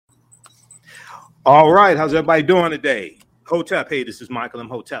All right, how's everybody doing today? Hotep, hey, this is Michael M.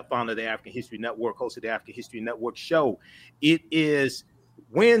 Hotep, founder of the African History Network, host of the African History Network show. It is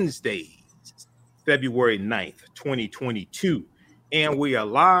Wednesday, February 9th, 2022, and we are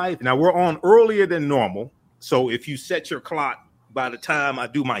live. Now, we're on earlier than normal, so if you set your clock by the time I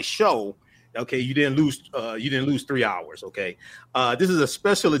do my show, okay, you didn't lose 3 hours, okay? This is a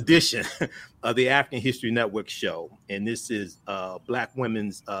special edition of the African History Network show, and this is Black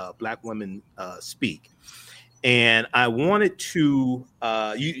Women Speak. And I wanted to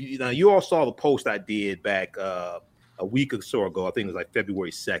you all saw the post I did back a week or so ago. I think it was like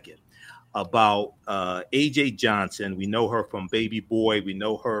February 2nd about AJ Johnson. We know her from Baby Boy. We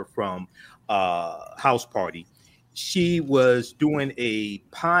know her from House Party. She was doing a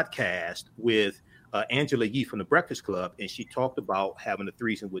podcast with Angela Yee from the Breakfast Club, and she talked about having a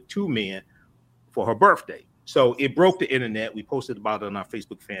threesome with two men for her birthday. So it broke the internet. We posted about it on our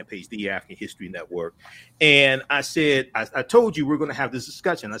Facebook fan page, the African History Network. And I said, I told you we're going to have this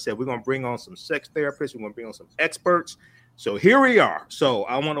discussion. I said, we're going to bring on some sex therapists. We're going to bring on some experts. So here we are. So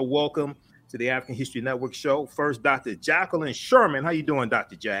I want to welcome to the African History Network show, first, Dr. Jacqueline Sherman. How you doing,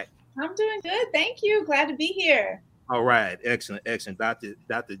 Dr. Jack? I'm doing good. Thank you. Glad to be here. All right. Excellent.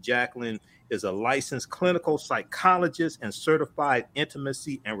 Dr. Jacqueline is a licensed clinical psychologist and certified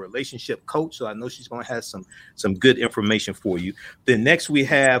intimacy and relationship coach. So I know she's going to have some good information for you. Then next we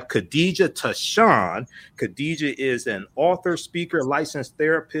have Khadija Tashan. Khadija is an author, speaker, licensed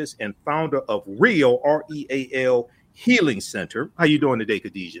therapist, and founder of REAL, REAL Healing Center. How you doing today,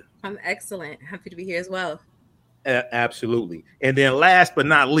 Khadija? I'm excellent. Happy to be here as well. Absolutely. And then last but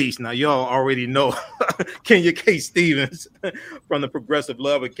not least, now y'all already know Kenya K. Stevens from the Progressive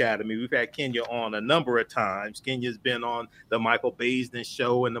Love Academy. We've had Kenya on a number of times. Kenya's been on the Michael Baisden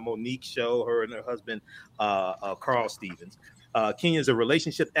show and the Monique show, her and her husband, Carl Stevens. Kenya's a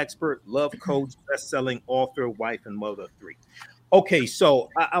relationship expert, love coach, best-selling author, wife, and mother of three. Okay, so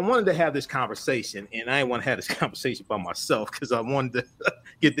I wanted to have this conversation, and I didn't want to have this conversation by myself because I wanted to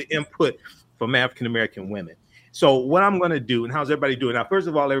get the input from African-American women. So what I'm going to do, and how's everybody doing? Now, first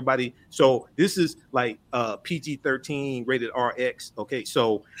of all, everybody, so this is like PG-13 rated RX. Okay,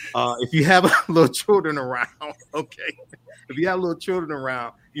 so if you have little children around, okay, if you have little children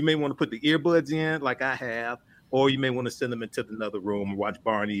around, you may want to put the earbuds in like I have, or you may want to send them into another room and watch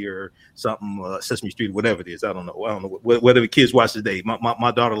Barney or something, Sesame Street, whatever it is. I don't know whatever kids watch today.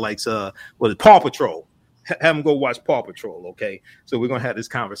 My daughter likes Paw Patrol. Have them go watch Paw Patrol. Okay, so we're gonna have this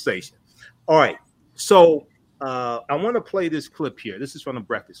conversation. All right, so. I want to play this clip here. This is from the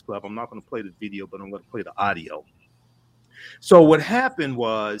Breakfast Club. I'm not going to play the video, but I'm going to play the audio. So what happened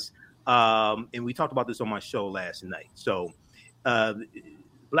was, and we talked about this on my show last night. So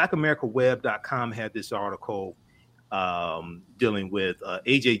blackamericaweb.com had this article dealing with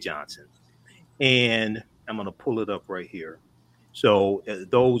AJ Johnson. And I'm going to pull it up right here. So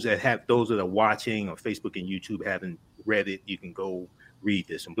those that are watching on Facebook and YouTube haven't read it, you can go read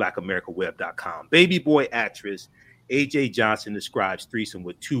this on blackamericaweb.com. Baby Boy actress AJ Johnson describes threesome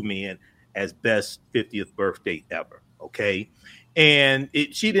with two men as best 50th birthday ever. Okay. And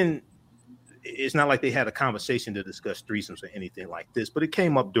it's not like they had a conversation to discuss threesomes or anything like this, but it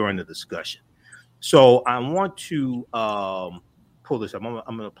came up during the discussion. So I want to pull this up.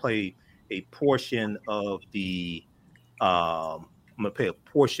 I'm going to play a portion of the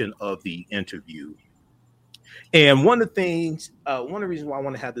interview. And one of the reasons why I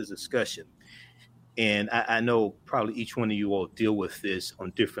want to have this discussion, and I know probably each one of you all deal with this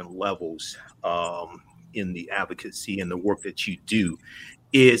on different levels in the advocacy and the work that you do,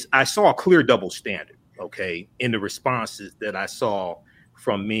 is I saw a clear double standard, okay, in the responses that I saw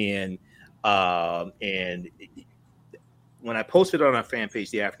from men. And when I posted on our fan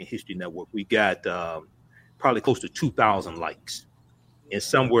page, the African History Network, we got probably close to 2,000 likes. And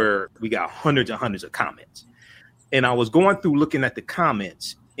somewhere we got hundreds and hundreds of comments. And I was going through looking at the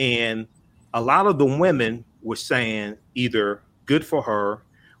comments, and a lot of the women were saying either good for her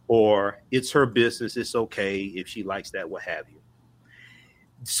or it's her business. It's okay if she likes that, what have you.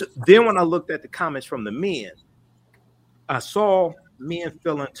 So then when I looked at the comments from the men, I saw men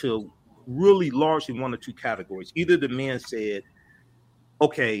fell into really largely one or two categories. Either the men said,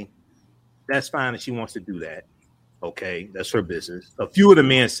 okay, that's fine if she wants to do that. Okay, that's her business. A few of the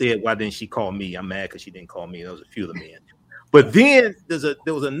men said, why didn't she call me? I'm mad because she didn't call me. There was a few of the men. But then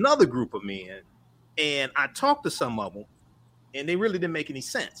there was another group of men, and I talked to some of them, and they really didn't make any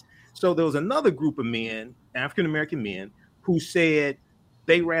sense. So there was another group of men, African-American men, who said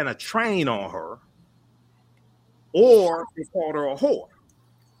they ran a train on her or they called her a whore.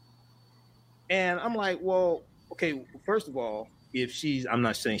 And I'm like, well, okay, first of all, if she's, I'm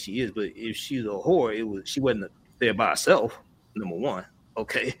not saying she is, but if she's a whore, she wasn't there by herself. Number one,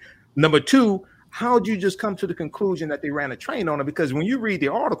 okay. Number two, how'd you just come to the conclusion that they ran a train on her? Because when you read the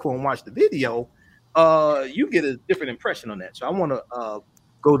article and watch the video, you get a different impression on that. So I want to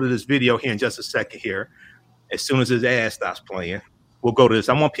go to this video here in just a second here. As soon as his ad stops playing, we'll go to this.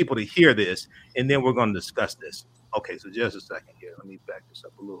 I want people to hear this, and then we're going to discuss this. Okay, so just a second here. Let me back this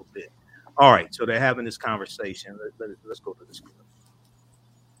up a little bit. All right, so they're having this conversation. Let's go to this clip.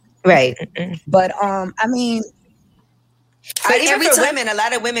 Right. But I mean, even for women, a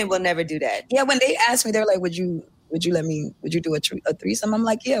lot of women will never do that. Yeah, when they ask me, they're like, would you do a threesome? I'm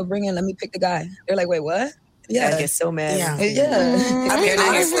like, yeah, bring in, let me pick the guy. They're like, wait, what? Yeah. I get so mad. Yeah. I mean,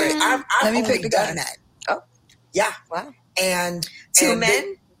 honestly, I've let me only pick the guy. done that. Oh. Yeah. Wow. And Two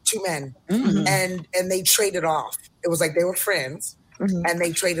men? Two men. Mm-hmm. And they traded off. It was like they were friends, Mm-hmm. and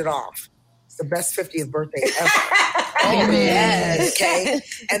they traded off. It's the best 50th birthday ever. Oh, yes. Okay.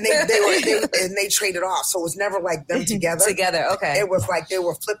 And they traded off. So it was never like them together. Together, okay. It was like they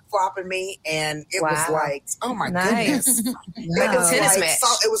were flip-flopping me, and it was like, oh my goodness. Wow. Like, Tennis match.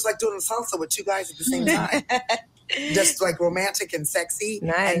 it was like doing salsa with two guys at the same time. Just like romantic and sexy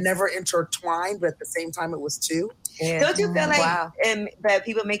and never intertwined, but at the same time it was two. Yeah. Don't you feel like but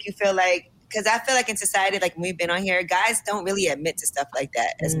people make you feel like, because I feel like in society, like when we've been on here, guys don't really admit to stuff like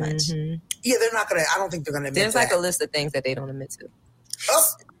that as much. Yeah, they're not gonna. I don't think they're gonna admit. There's like a list of things that they don't admit to. Oh.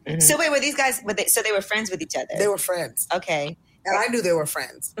 So wait, were these guys? So they were friends with each other? They were friends. Okay, and I knew they were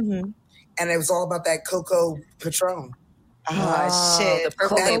friends. And it was all about that Cocoa Patron. Oh, shit! The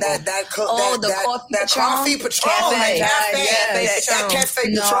purple label. That coffee Patron. Oh my God, That Cafe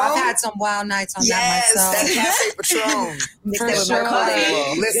Patron. No, I've had some wild nights on that myself. That Cafe Patron. For sure.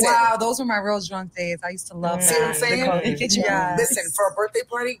 Listen. Wow, those were my real drunk days. I used to love that. See what I'm saying? Yes. Listen, for a birthday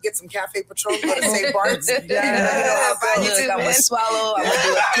party, get some Cafe Patron, go to St. Bart's. I'm gonna swallow. I'm gonna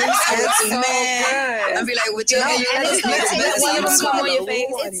do a threesome. I'm be like, with your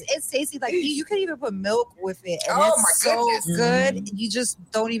it's tasty. Like you could even put milk with it, and Oh, it's my so goodness. good. You just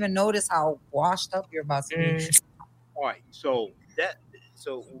don't even notice how washed up you're about to be. All right, so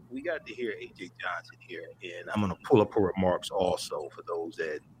we got to hear AJ Johnson here, and I'm going to pull up her remarks also for those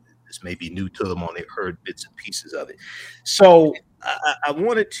that this may be new to them on. They've heard bits and pieces of it. So I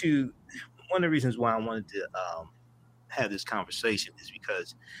wanted to. One of the reasons why I wanted to have this conversation is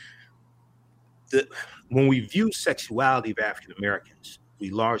because when we view sexuality of African Americans, we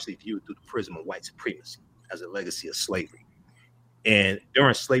largely view it through the prism of white supremacy as a legacy of slavery. And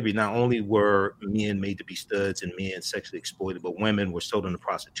during slavery, not only were men made to be studs and men sexually exploited, but women were sold into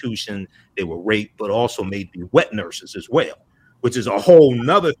prostitution, they were raped, but also made to be wet nurses as well, which is a whole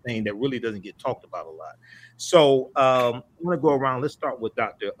nother thing that really doesn't get talked about a lot. So I'm going to go around. Let's start with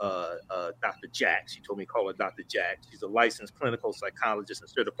Dr. Jack. She told me to call her Dr. Jack. She's a licensed clinical psychologist and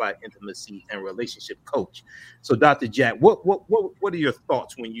certified intimacy and relationship coach. So Dr. Jack, what are your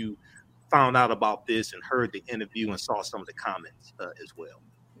thoughts when you found out about this and heard the interview and saw some of the comments as well?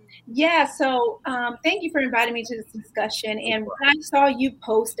 Yeah, so thank you for inviting me to this discussion. And when I saw you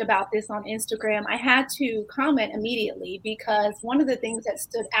post about this on Instagram, I had to comment immediately because one of the things that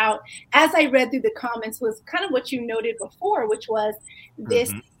stood out as I read through the comments was kind of what you noted before, which was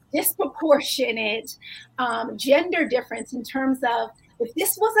this disproportionate gender difference in terms of if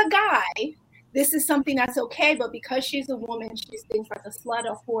this was a guy, this is something that's okay, but because she's a woman, she's things like a slut,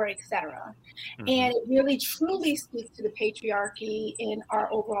 a whore, etc. And it really truly speaks to the patriarchy in our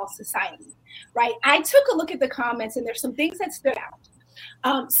overall society, right? I took a look at the comments, and there's some things that stood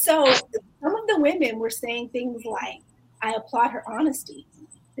out. So some of the women were saying things like, I applaud her honesty.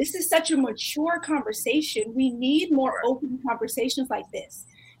 This is such a mature conversation. We need more open conversations like this.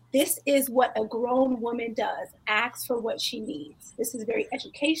 This is what a grown woman does, asks for what she needs. This is very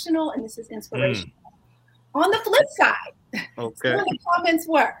educational and this is inspirational. On the flip side, some of the comments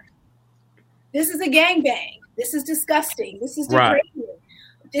were, this is a gangbang. This is disgusting. This is degrading.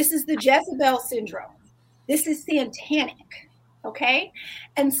 This is the Jezebel syndrome. This is satanic. Okay?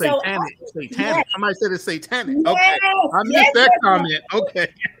 And satanic. Yes. Somebody said it's satanic. Yes, okay. I missed that comment.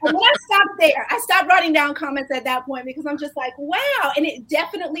 Okay. And when I stopped there, I stopped writing down comments at that point because I'm just like, wow. And it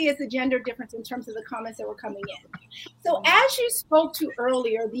definitely is a gender difference in terms of the comments that were coming in. So as you spoke to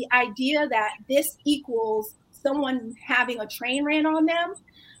earlier, the idea that this equals someone having a train ran on them,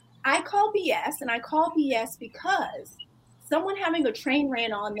 I call BS. And I call BS because someone having a train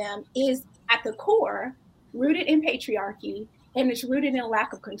ran on them is at the core rooted in patriarchy, and it's rooted in a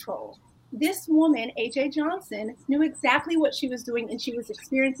lack of control. This woman, AJ Johnson, knew exactly what she was doing, and she was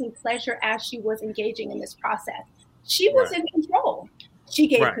experiencing pleasure as she was engaging in this process. She was in control. She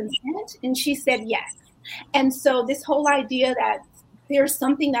gave consent, and she said yes. And so this whole idea that there's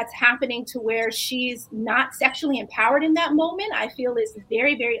something that's happening to where she's not sexually empowered in that moment, I feel is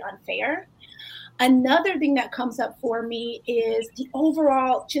very, very unfair. Another thing that comes up for me is the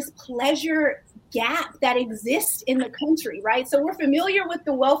overall just pleasure gap that exists in the country, right? So we're familiar with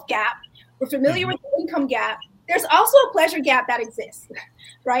the wealth gap. We're familiar with the income gap. There's also a pleasure gap that exists,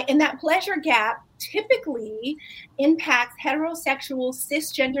 right? And that pleasure gap typically impacts heterosexual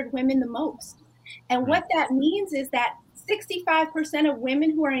cisgendered women the most. And what that means is that 65% of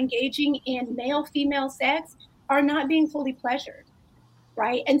women who are engaging in male-female sex are not being fully pleasured,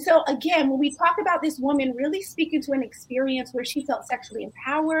 right? And so again, when we talk about this woman really speaking to an experience where she felt sexually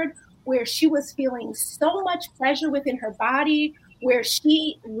empowered, where she was feeling so much pleasure within her body, where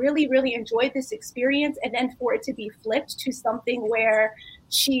she really, really enjoyed this experience, and then for it to be flipped to something where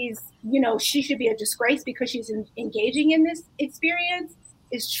she's, she should be a disgrace because she's engaging in this experience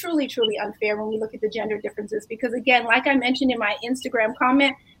is truly, truly unfair when we look at the gender differences. Because again, like I mentioned in my Instagram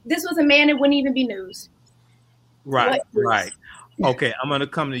comment, this was a man, it wouldn't even be news. Right. Okay, I'm going to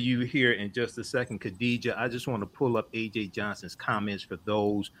come to you here in just a second, Khadija. I just want to pull up AJ Johnson's comments for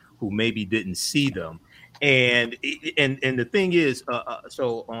those who maybe didn't see them. And the thing is,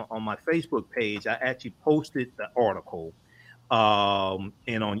 so on my Facebook page, I actually posted the article,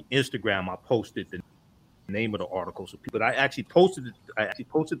 and on Instagram, I posted the name of the article. So people, I actually posted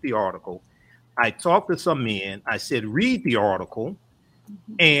the article. I talked to some men. I said, read the article,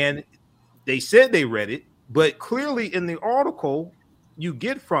 and they said they read it. But clearly in the article, you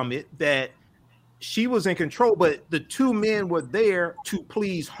get from it that she was in control, but the two men were there to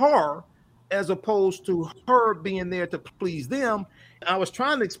please her as opposed to her being there to please them. I was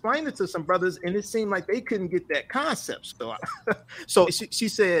trying to explain it to some brothers, and it seemed like they couldn't get that concept. So she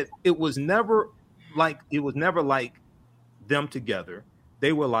said it was never like them together.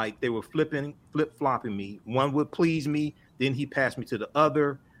 They were flip-flopping me. One would please me, then he passed me to the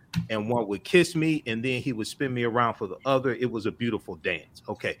other. And one would kiss me, and then he would spin me around for the other. It was a beautiful dance.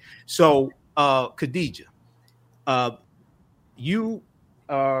 Okay. So, Khadija, you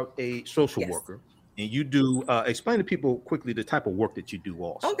are a social worker, and you do, explain to people quickly the type of work that you do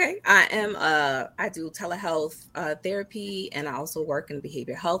also. Okay. I do telehealth therapy, and I also work in the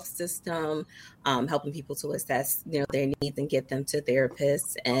behavioral health system, helping people to assess, their needs and get them to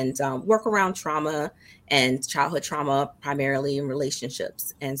therapists, and work around trauma and childhood trauma, primarily in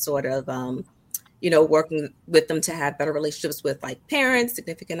relationships, and sort of, working with them to have better relationships with like parents,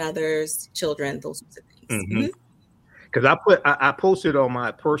 significant others, children, those sorts of things. Mm-hmm. Because I posted on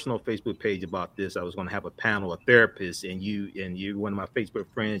my personal Facebook page about this. I was going to have a panel of therapists, and you, one of my Facebook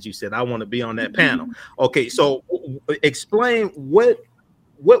friends, you said I want to be on that panel. Okay, so explain what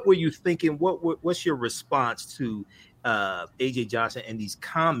were you thinking? What's your response to AJ Johnson and these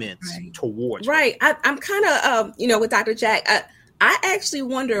comments towards? Right, I'm kind of with Dr. Jack. I actually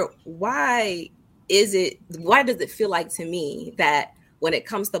wonder why does it feel like to me that when it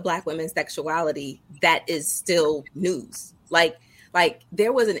comes to Black women's sexuality, that is still news. Like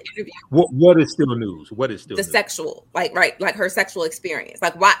there was an interview. What is still news? What is still the news? Sexual, like her sexual experience,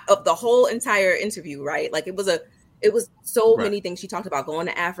 like why of the whole entire interview, right? Like it was so many things she talked about, going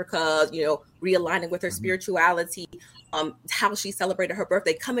to Africa, realigning with her spirituality, how she celebrated her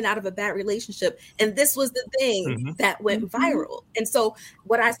birthday, coming out of a bad relationship, and this was the thing that went viral. And so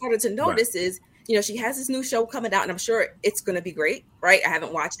what I started to notice is, she has this new show coming out, and I'm sure it's going to be great, right? I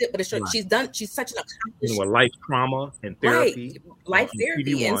haven't watched it, but she's such an accomplished life trauma and therapy, life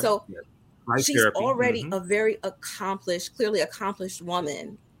therapy, TV1. And so she's therapy. Already a very clearly accomplished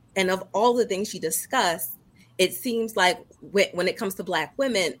woman. And of all the things she discussed, it seems like when it comes to Black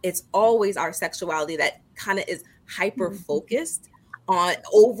women, it's always our sexuality that kind of is hyper focused on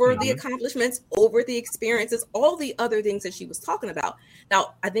over the accomplishments, over the experiences, all the other things that she was talking about.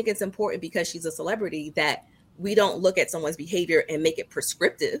 Now, I think it's important because she's a celebrity that we don't look at someone's behavior and make it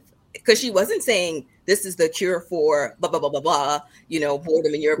prescriptive, because she wasn't saying this is the cure for blah, blah, blah, blah, blah,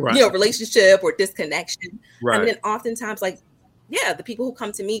 boredom in your relationship or disconnection. Right. I mean, oftentimes the people who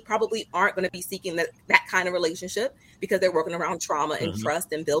come to me probably aren't going to be seeking that kind of relationship because they're working around trauma and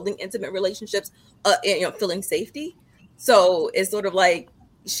trust and building intimate relationships, and, feeling safety. So it's sort of like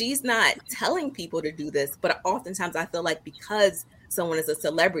she's not telling people to do this, but oftentimes I feel like because someone is a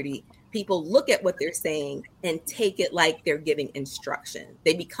celebrity, people look at what they're saying and take it like they're giving instruction.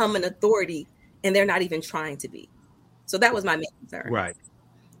 They become an authority and they're not even trying to be. So that was my main concern. Right.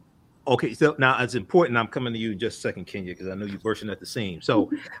 Okay, so now it's important. I'm coming to you in just a second, Kenya, because I know you're bursting at the seams.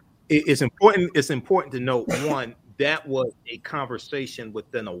 So it's important. It's important to note, one, that was a conversation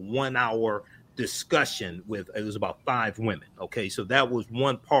within a 1 hour discussion it was about 5 women. Okay, so that was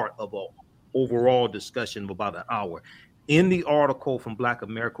one part of overall discussion of about an hour. In the article from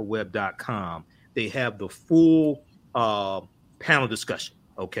blackamericaweb.com, they have the full panel discussion,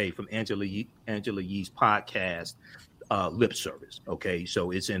 okay, from Angela Yee's podcast, Lip Service. Okay,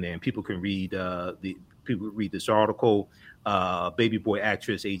 so it's in there, and people can read this article. Baby boy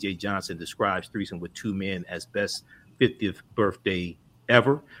actress AJ Johnson describes threesome with two men as best 50th birthday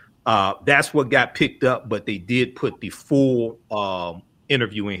ever. That's what got picked up, but they did put the full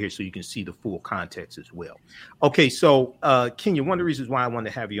interview in here so you can see the full context as well. Okay, so Kenya, one of the reasons why I wanted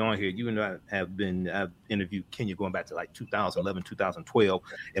to have you on here, you and I I've interviewed Kenya going back to like 2011, 2012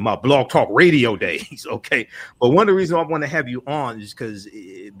 in my Blog Talk Radio days. Okay, but one of the reasons I want to have you on is because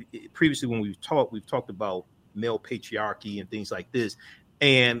previously when we've talked about male patriarchy and things like this.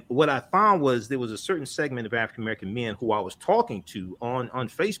 And what I found was there was a certain segment of African-American men who I was talking to on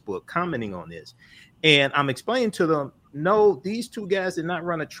Facebook commenting on this. And I'm explaining to them, no, these two guys did not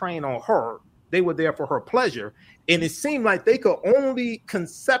run a train on her. They were there for her pleasure. And it seemed like they could only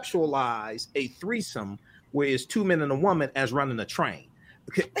conceptualize a threesome where it's two men and a woman as running a train.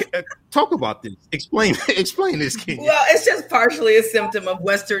 Talk about this. Explain this, Kenya. Well, it's just partially a symptom of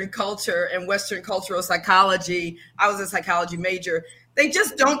Western culture and Western cultural psychology. I was a psychology major. They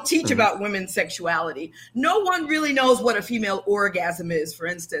just don't teach about women's sexuality. No one really knows what a female orgasm is, for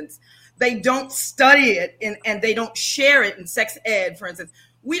instance. They don't study it and they don't share it in sex ed, for instance.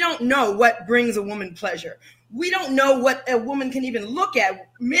 We don't know what brings a woman pleasure. We don't know what a woman can even look at.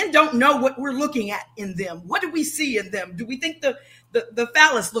 Men don't know what we're looking at in them. What do we see in them? Do we think the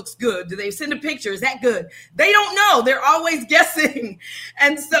phallus looks good? Do they send a picture? Is that good? They don't know. They're always guessing.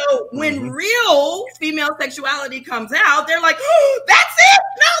 And so when real female sexuality comes out, they're like, oh, that's it.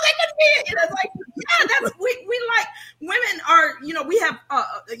 No, that could be it. It's like, yeah, that's, we like, women are, we have,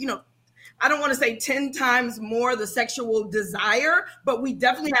 I don't want to say 10 times more the sexual desire, but we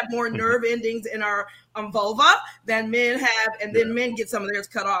definitely have more nerve endings in our vulva than men have. And then men get some of theirs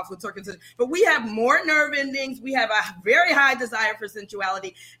cut off with circumcision. But we have more nerve endings. We have a very high desire for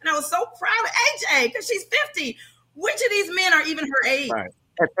sensuality. And I was so proud of AJ because she's 50. Which of these men are even her age? Right.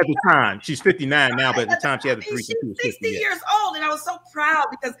 At the time, she's 59 now, but at the time she had a threesome. She's 60 years old. And I was so proud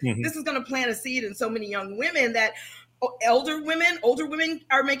because this is going to plant a seed in so many young women that older women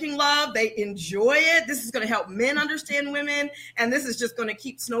are making love. They enjoy it. This is going to help men understand women. And this is just going to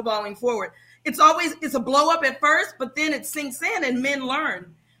keep snowballing forward. It's a blow up at first, but then it sinks in and men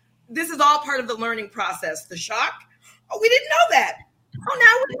learn. This is all part of the learning process. The shock. Oh, we didn't know that. Oh,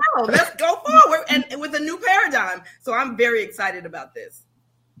 now we know. Let's go forward and with a new paradigm. So I'm very excited about this.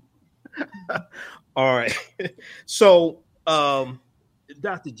 All right. So,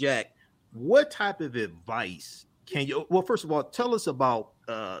 Dr. Jack, what type of advice can you, well, first of all, tell us about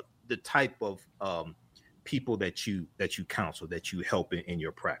the type of people that you counsel, that you help in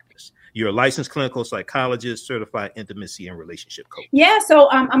your practice. You're a licensed clinical psychologist, certified intimacy and relationship coach. Yeah, so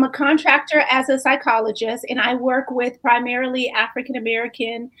I'm a contractor as a psychologist, and I work with primarily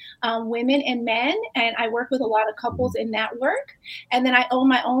African-American women and men, and I work with a lot of couples in that work. And then I own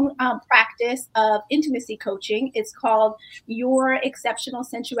my own practice of intimacy coaching. It's called Your Exceptional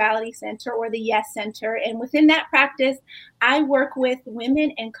Sensuality Center, or the Yes Center. And within that practice, I work with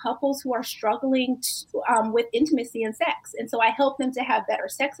women and couples who are struggling with intimacy and sex. And so I help them to have better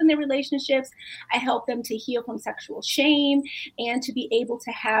sex in their relationships. I help them to heal from sexual shame and to be able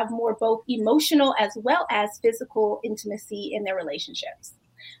to have more both emotional as well as physical intimacy in their relationships.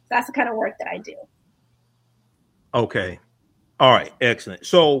 So that's the kind of work that I do. Okay. All right. Excellent.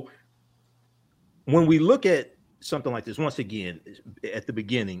 So when we look at something like this, once again, at the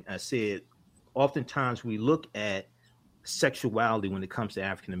beginning, I said, oftentimes we look at sexuality when it comes to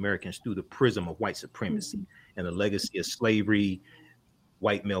African Americans through the prism of white supremacy and the legacy of slavery,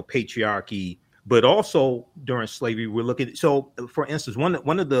 white male patriarchy, but also during slavery, we're looking at, so for instance,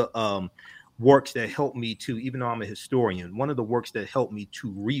 one of the works that helped me to, even though I'm a historian, one of the works that helped me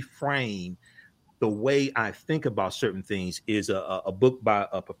to reframe the way I think about certain things is a book by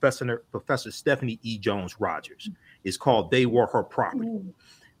Professor Stephanie E. Jones Rogers. It's called They Were Her Property.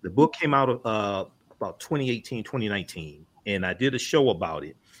 The book came out about 2018, 2019, and I did a show about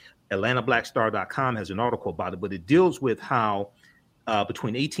it. AtlantaBlackStar.com has an article about it, but it deals with how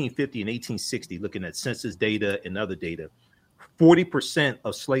between 1850 and 1860, looking at census data and other data, 40%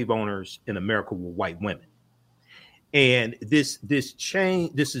 of slave owners in America were white women. And this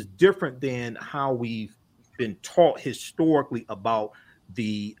change, this is different than how we've been taught historically about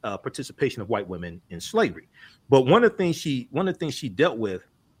the participation of white women in slavery. But one of the things she dealt with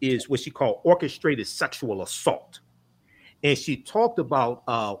is what she called orchestrated sexual assault. And she talked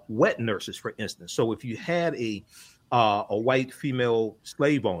about wet nurses, for instance. So if you had a white female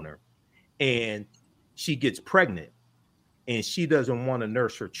slave owner and she gets pregnant and she doesn't want to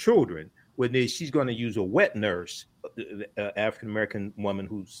nurse her children, well, then she's going to use a wet nurse, African-American woman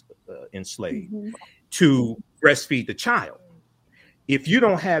who's enslaved, to breastfeed the child. If you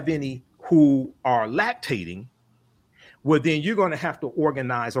don't have any who are lactating, well, then you're going to have to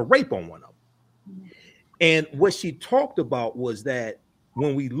organize a rape on one of them. And what she talked about was that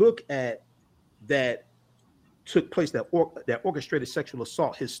when we look at that took place, that orchestrated sexual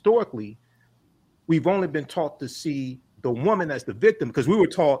assault, historically, we've only been taught to see the woman as the victim, because we were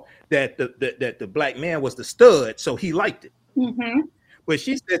taught that the black man was the stud, so he liked it. But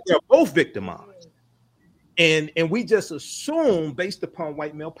she said they're both victimized. And we just assume, based upon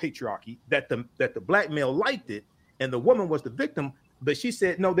white male patriarchy, that the black male liked it and the woman was the victim. But she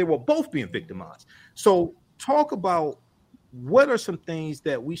said, no, they were both being victimized. So talk about what are some things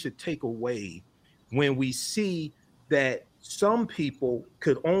that we should take away when we see that some people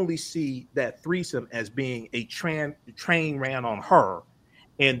could only see that threesome as being a train ran on her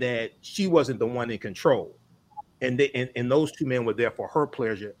and that she wasn't the one in control. And those two men were there for her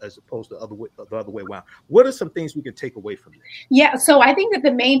pleasure as opposed to the other way around. What are some things we can take away from this? Yeah, so I think that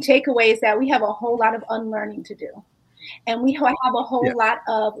the main takeaway is that we have a whole lot of unlearning to do. And we have a whole lot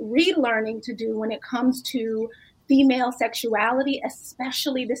of relearning to do when it comes to female sexuality,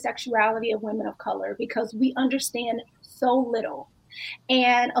 especially the sexuality of women of color, because we understand so little.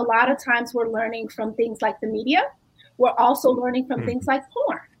 And a lot of times we're learning from things like the media. We're also learning from things like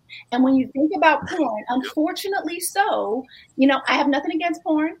porn. And when you think about porn, unfortunately so, I have nothing against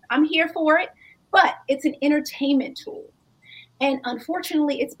porn. I'm here for it, but it's an entertainment tool. And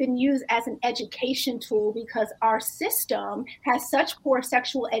unfortunately, it's been used as an education tool because our system has such poor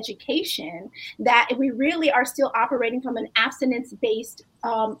sexual education that we really are still operating from an abstinence-based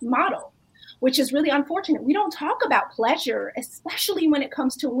model, which is really unfortunate. We don't talk about pleasure, especially when it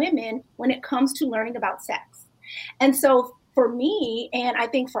comes to women, when it comes to learning about sex. And so for me, and I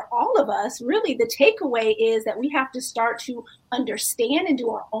think for all of us, really the takeaway is that we have to start to understand and do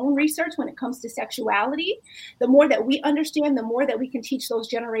our own research when it comes to sexuality. The more that we understand, the more that we can teach those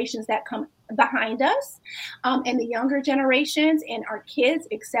generations that come behind us, and the younger generations and our kids,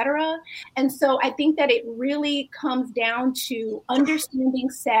 etc. And so I think that it really comes down to understanding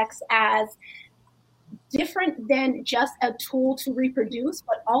sex as different than just a tool to reproduce,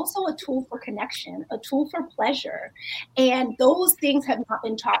 but also a tool for connection, a tool for pleasure. And those things have not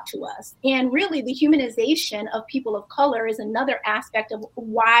been taught to us. And really the humanization of people of color is another aspect of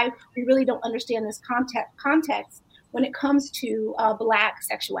why we really don't understand this context when it comes to Black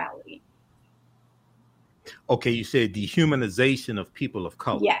sexuality. Okay, you said dehumanization of people of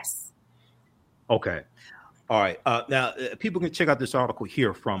color. Yes. Okay. All right. Now, people can check out this article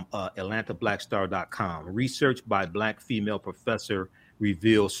here from AtlantaBlackStar.com. Research by Black female professor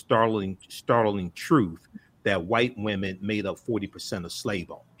reveals startling truth that white women made up 40% of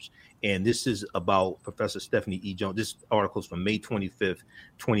slave owners. And this is about Professor Stephanie E. Jones. This article is from May 25th,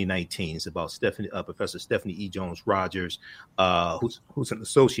 2019. It's about Professor Stephanie E. Jones Rogers, who's an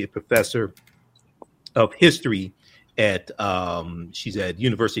associate professor of history at she's at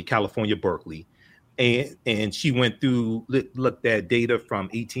University of California, Berkeley. And she went through, looked at data from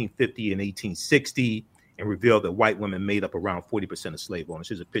 1850 and 1860 and revealed that white women made up around 40% of slave owners.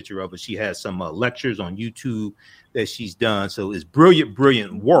 Here's a picture of her. She has some lectures on YouTube that she's done. So it's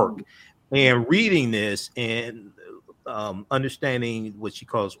brilliant work. And reading this and understanding what she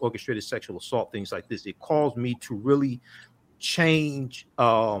calls orchestrated sexual assault, things like this, it caused me to really change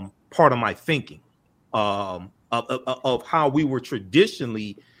part of my thinking of how we were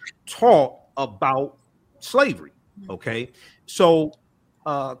traditionally taught about slavery. Okay, so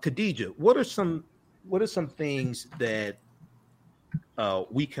Khadija, what are some things that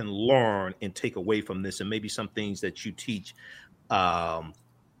we can learn and take away from this, and maybe some things that you teach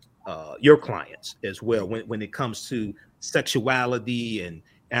your clients as well when it comes to sexuality and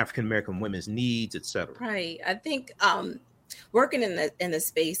African American women's needs, etc.? Right. I think working in the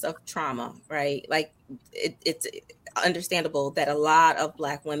space of trauma, right? Like it's understandable that a lot of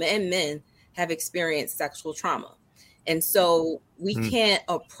Black women and men have experienced sexual trauma. And so we can't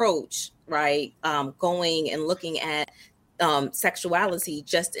approach, right, going and looking at sexuality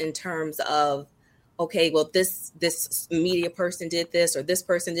just in terms of, okay, well, this media person did this or this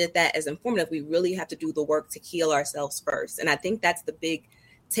person did that as informative. We really have to do the work to heal ourselves first. And I think that's the big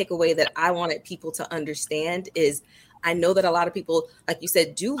takeaway that I wanted people to understand is I know that a lot of people, like you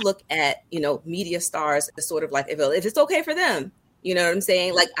said, do look at, media stars as sort of like, if it's okay for them, you know what I'm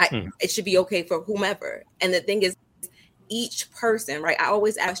saying? Like it should be okay for whomever. And the thing is, each person, right? I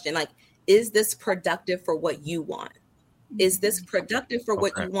always ask you, like, is this productive for what you want? Is this productive for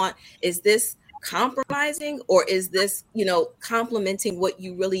what you want? Is this compromising, or is this, complementing what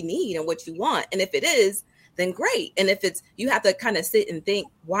you really need and what you want? And if it is, then great. And if it's, you have to kind of sit and think,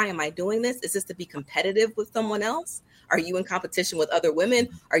 why am I doing this? Is this to be competitive with someone else? Are you in competition with other women?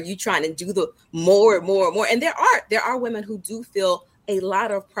 Are you trying to do the more and more and more? And there are women who do feel a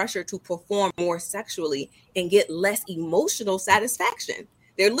lot of pressure to perform more sexually and get less emotional satisfaction.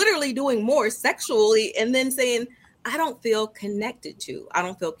 They're literally doing more sexually and then saying, I don't feel connected to, I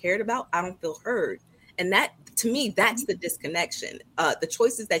don't feel cared about, I don't feel heard. And that, to me, that's the disconnection. The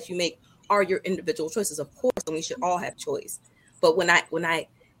choices that you make are your individual choices, of course, and we should all have choice. But when I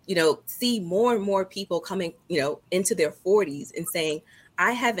see more and more people coming, into their 40s and saying,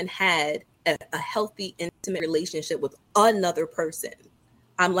 I haven't had a healthy, intimate relationship with another person,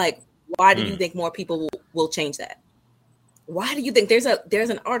 I'm like, why do you think more people will change that? Why do you think there's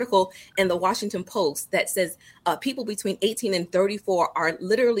an article in the Washington Post that says people between 18 and 34 are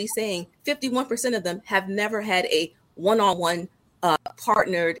literally saying 51% of them have never had a one-on-one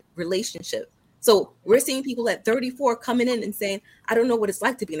partnered relationship. So we're seeing people at 34 coming in and saying, I don't know what it's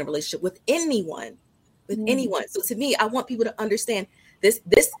like to be in a relationship with anyone. So to me, I want people to understand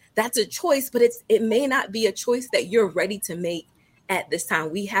that's a choice, but it may not be a choice that you're ready to make at this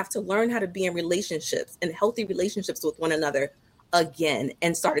time. We have to learn how to be in relationships and healthy relationships with one another again,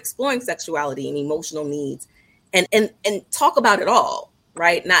 and start exploring sexuality and emotional needs and talk about it all,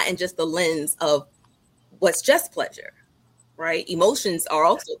 right? Not in just the lens of what's just pleasure, right? Emotions are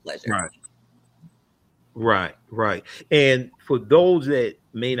also pleasure. Right. And for those that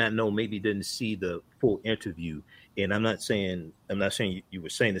may not know, maybe didn't see the full interview, and I'm not saying you were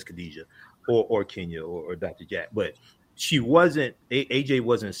saying this, Khadijah, or Kenya or Dr. Jack, but AJ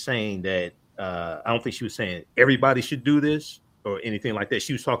wasn't saying that. I don't think she was saying everybody should do this or anything like that.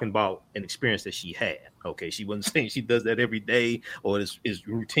 She was talking about an experience that she had. Okay, she wasn't saying she does that every day or is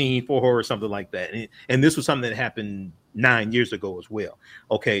routine for her or something like that. And this was something that happened 9 years ago as well.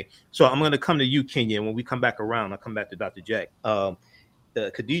 Okay, so I'm going to come to you, Kenya, and when we come back around, I'll come back to Dr. Jack.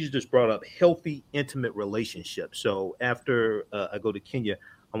 Khadijah just brought up healthy, intimate relationships. So after I go to Kenya,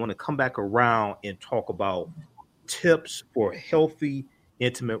 I want to come back around and talk about tips for healthy,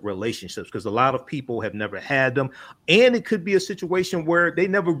 intimate relationships, because a lot of people have never had them, and it could be a situation where they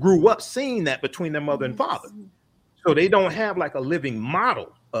never grew up seeing that between their mother and father, so they don't have like a living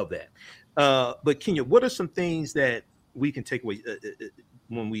model of that. But Kenya, what are some things that we can take away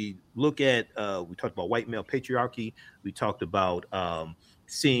when we look at? We talked about white male patriarchy. We talked about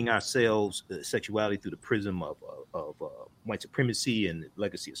seeing ourselves, sexuality through the prism of white supremacy and the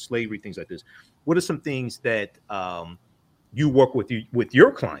legacy of slavery, things like this. What are some things that you work with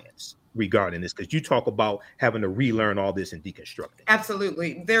your clients regarding this? Because you talk about having to relearn all this and deconstruct it.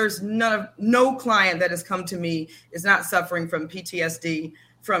 Absolutely. There's no client that has come to me is not suffering from PTSD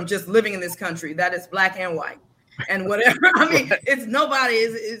from just living in this country. That is black and white and whatever. I mean,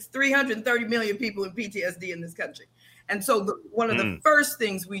 it's 330 million people in PTSD in this country. And so one of the first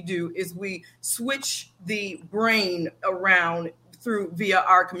things we do is we switch the brain around via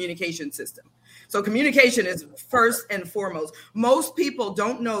our communication system. So communication is first and foremost. Most people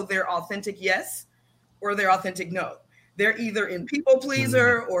don't know their authentic yes or their authentic no. They're either in people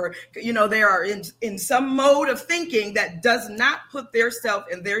pleaser or, they are in some mode of thinking that does not put their self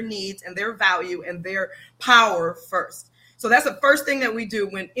and their needs and their value and their power first. So that's the first thing that we do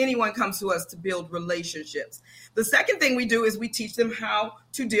when anyone comes to us to build relationships. The second thing we do is we teach them how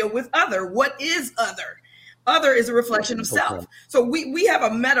to deal with other. What is other? Other is a reflection of self. So we have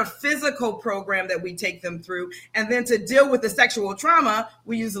a metaphysical program that we take them through. And then to deal with the sexual trauma,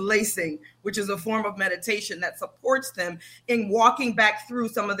 we use lacing, which is a form of meditation that supports them in walking back through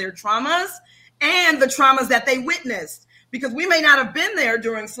some of their traumas and the traumas that they witnessed. Because we may not have been there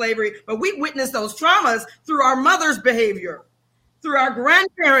during slavery, but we witnessed those traumas through our mother's behavior, through our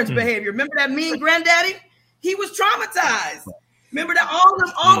grandparents' behavior. Remember that mean granddaddy? He was traumatized. Remember that all of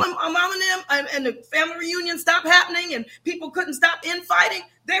them and the family reunion stopped happening and people couldn't stop infighting?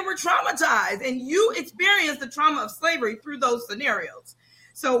 They were traumatized, and you experienced the trauma of slavery through those scenarios.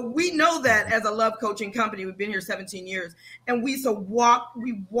 So we know that as a love coaching company. We've been here 17 years, and we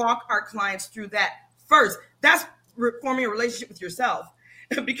walk our clients through that first. That's forming a relationship with yourself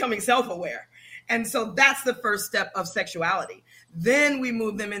and becoming self-aware. And so that's the first step of sexuality. Then we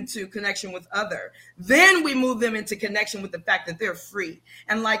move them into connection with other. Then we move them into connection with the fact that they're free.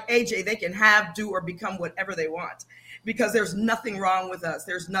 And like AJ, they can have, do, or become whatever they want, because there's nothing wrong with us.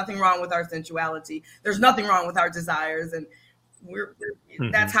 There's nothing wrong with our sensuality. There's nothing wrong with our desires. And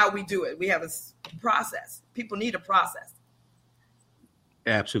that's how we do it. We have a process. People need a process.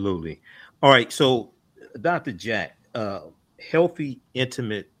 Absolutely. All right. So Dr. Jack, healthy,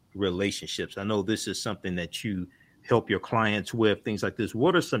 intimate relationships. I know this is something that you help your clients with, things like this.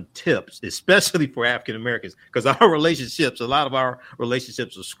 What are some tips, especially for African Americans? Because a lot of our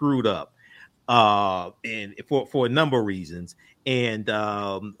relationships are screwed up, and for a number of reasons. And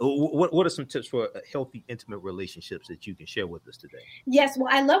what are some tips for healthy, intimate relationships that you can share with us today? Yes, well,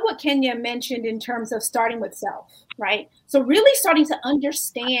 I love what Kenya mentioned in terms of starting with self, right? So really starting to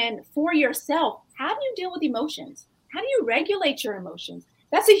understand for yourself, how do you deal with emotions? How do you regulate your emotions?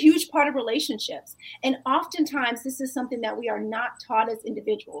 That's a huge part of relationships. And oftentimes this is something that we are not taught as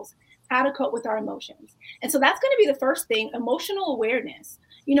individuals, how to cope with our emotions. And so that's going to be the first thing, emotional awareness.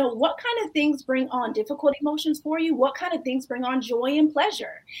 You know, what kind of things bring on difficult emotions for you? What kind of things bring on joy and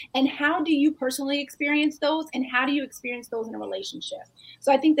pleasure? And how do you personally experience those? And how do you experience those in a relationship?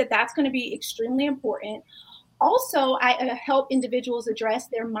 So I think that that's going to be extremely important. Also, I help individuals address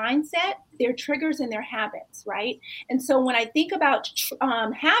their mindset, their triggers, and their habits, right? And so when I think about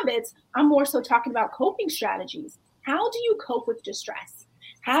habits, I'm more so talking about coping strategies. How do you cope with distress?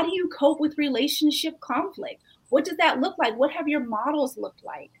 How do you cope with relationship conflict? What does that look like? What have your models looked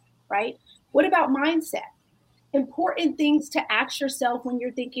like, right? What about mindset? Important things to ask yourself when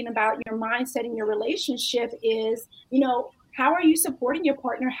you're thinking about your mindset in your relationship is, you know, how are you supporting your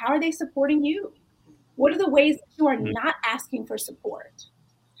partner? How are they supporting you? What are the ways that you are not asking for support,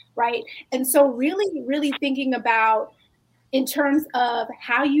 right? And so really, really thinking about in terms of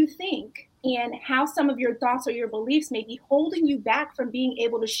how you think and how some of your thoughts or your beliefs may be holding you back from being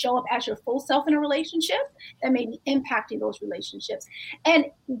able to show up as your full self in a relationship that may be impacting those relationships. And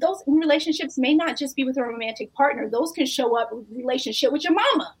those relationships may not just be with a romantic partner. Those can show up with relationship with your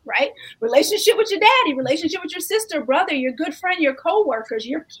mama, right? Relationship with your daddy, relationship with your sister, brother, your good friend, your coworkers,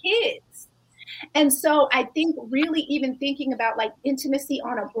 your kids. And so I think really even thinking about like intimacy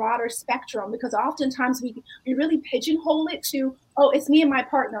on a broader spectrum, because oftentimes we really pigeonhole it to, oh, it's me and my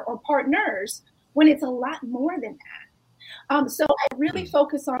partner or partners, when it's a lot more than that. So I really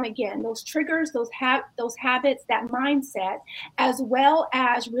focus on, again, those triggers, those habits, that mindset, as well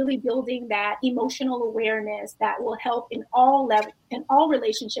as really building that emotional awareness that will help in all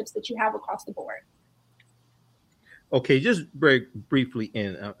relationships that you have across the board. Okay, just very briefly,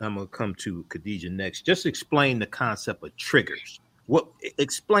 and I'm going to come to Khadijah next. Just explain the concept of triggers.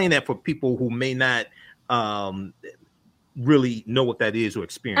 Explain that for people who may not really know what that is or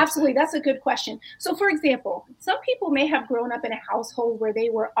experience. Absolutely. That's a good question. So for example, some people may have grown up in a household where they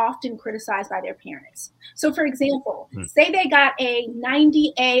were often criticized by their parents. So for example, say they got a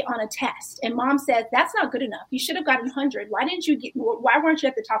 90A on a test and mom said, that's not good enough. You should have gotten 100. Why weren't you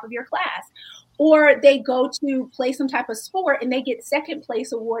at the top of your class? Or they go to play some type of sport and they get second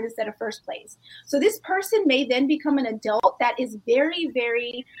place award instead of first place. So this person may then become an adult that is very,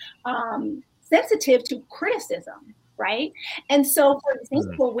 very sensitive to criticism. Right. And so, for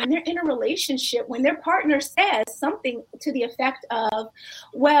example, when they're in a relationship, when their partner says something to the effect of,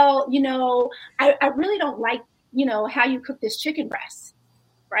 well, you know, I really don't like, you know, how you cook this chicken breast.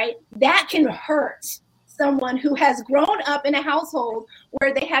 Right. That can hurt someone who has grown up in a household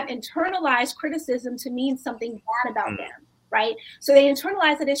where they have internalized criticism to mean something bad about them. Right. So they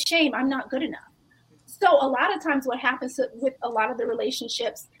internalize it as shame. I'm not good enough. So a lot of times what happens with a lot of the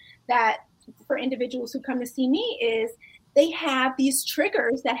relationships that for individuals who come to see me is they have these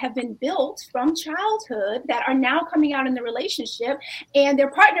triggers that have been built from childhood that are now coming out in the relationship, and their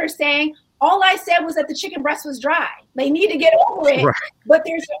partner is saying, all I said was that the chicken breast was dry. They need to get over it. Right. But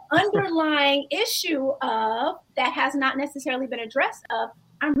there's an underlying issue of that has not necessarily been addressed of,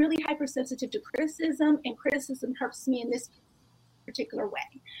 I'm really hypersensitive to criticism, and criticism hurts me in this particular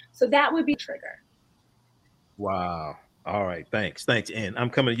way. So that would be a trigger. Wow. All right, thanks. And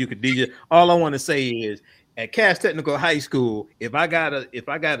I'm coming to you, Khadijah. All I want to say is, at Cass Technical High School, if I got an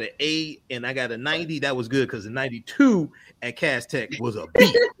A and I got a 90, that was good, because the 92 at Cass Tech was a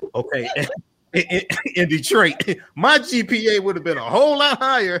B. Okay, in Detroit, my GPA would have been a whole lot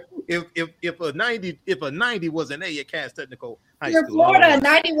higher if a 90 was an A at Cass Technical High School. In Florida,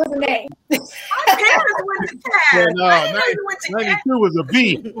 90 was an A. My parents went to Cass. No, 92 was a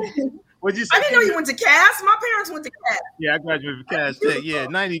B. What'd you say? I didn't know you went to Cass. My parents went to Cass. Yeah, I graduated from Cass Tech. Yeah,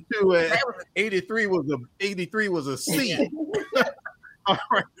 92. 83 was a C.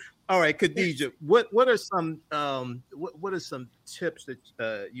 All right, Khadijah. What are some tips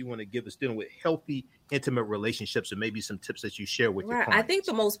that you want to give us dealing with healthy, intimate relationships, and maybe some tips that you share with your clients? I think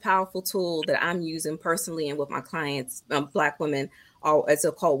the most powerful tool that I'm using personally and with my clients, Black women, it's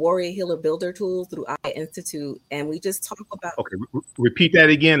called Warrior Healer Builder Tools through I Institute, and we just talk about. Okay, repeat that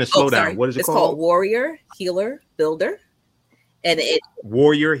again and slow down. What is it called? It's called Warrior Healer Builder, And it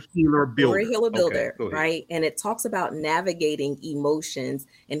Warrior Healer Builder. Right? And it talks about navigating emotions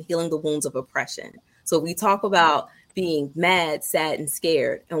and healing the wounds of oppression. So we talk about being mad, sad, and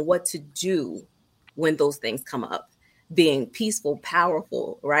scared, and what to do when those things come up. Being peaceful,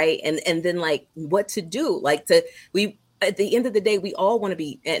 powerful, right? And then like what to do. Like at the end of the day, we all want to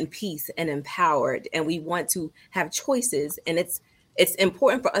be in peace and empowered, and we want to have choices. And it's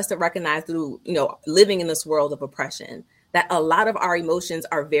important for us to recognize through, living in this world of oppression, that a lot of our emotions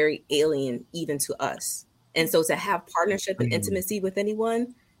are very alien even to us. And so to have partnership and intimacy with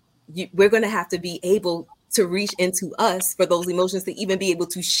anyone, we're going to have to be able to reach into us for those emotions to even be able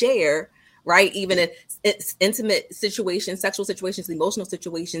to share, right? Even in it's intimate situations, sexual situations, emotional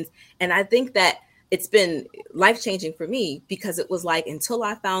situations. And I think that it's been life-changing for me, because it was like, until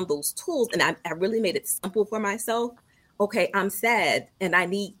I found those tools and I really made it simple for myself. Okay, I'm sad and I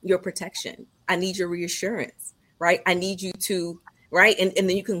need your protection. I need your reassurance. Right? I need you to, right? And then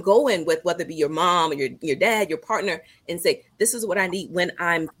you can go in with, whether it be your mom or your dad, your partner, and say, this is what I need when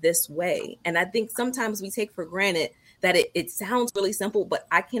I'm this way. And I think sometimes we take for granted that it sounds really simple, but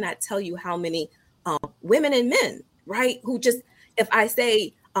I cannot tell you how many women and men, right? Who just, if I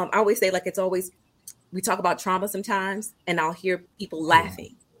say, I always say, like, it's always, we talk about trauma sometimes, and I'll hear people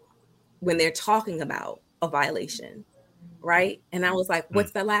laughing when they're talking about a violation, right? And I was like,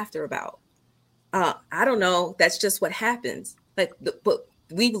 what's that laughter about? I don't know. That's just what happens. But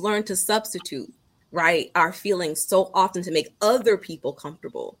we've learned to substitute, right, our feelings so often to make other people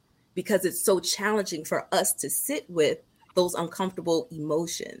comfortable, because it's so challenging for us to sit with those uncomfortable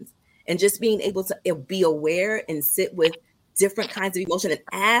emotions. And just being able to be aware and sit with different kinds of emotion and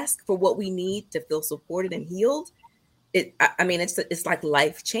ask for what we need to feel supported and healed. It's like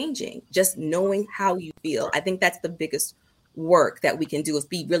life changing. Just knowing how you feel. I think that's the biggest work that we can do, is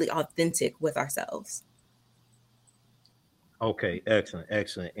be really authentic with ourselves. Okay,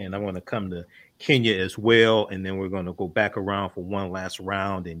 excellent. And I want to come to Kenya as well, and then we're going to go back around for one last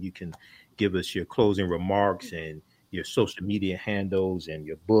round, and you can give us your closing remarks and your social media handles and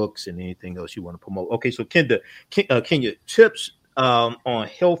your books and anything else you want to promote. Okay, so Kenya, tips on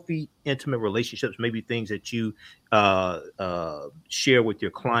healthy, intimate relationships, maybe things that you share with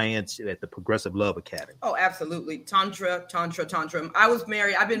your clients at the Progressive Love Academy. Oh, absolutely. Tantra. I was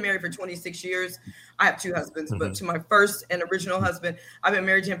married. I've been married for 26 years. I have two husbands, but to my first and original husband, I've been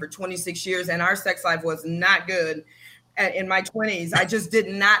married to him for 26 years, and our sex life was not good. In my 20s, I just did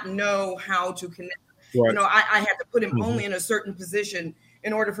not know how to connect. Right. I had to put him only in a certain position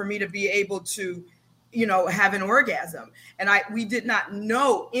in order for me to be able to, have an orgasm. And we did not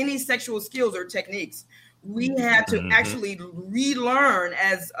know any sexual skills or techniques. We had to actually relearn,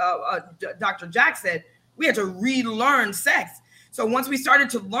 as Dr. Jack said, we had to relearn sex. So once we started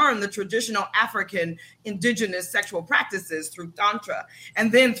to learn the traditional African indigenous sexual practices through Tantra,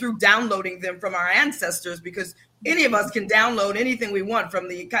 and then through downloading them from our ancestors, because any of us can download anything we want from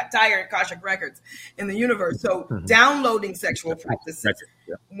the entire Akashic records in the universe. So downloading sexual practices.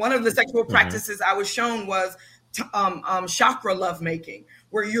 One of the sexual practices I was shown was chakra lovemaking,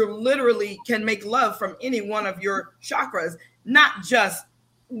 where you literally can make love from any one of your chakras, not just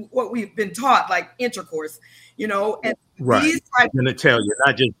what we've been taught, like intercourse, and these types of genitalia,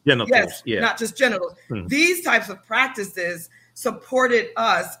 not just genitals. Yes, not just genitals. These types of practices supported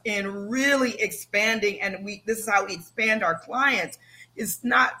us in really expanding, and this is how we expand our clients.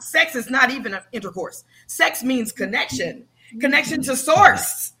 Sex is not even an intercourse. Sex means connection to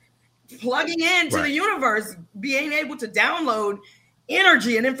source, plugging into the universe, being able to download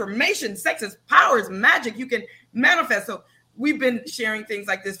energy and information. Sex is power, is magic. You can manifest. So we've been sharing things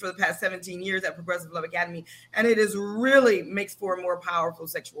like this for the past 17 years at Progressive Love Academy, and it is really makes for a more powerful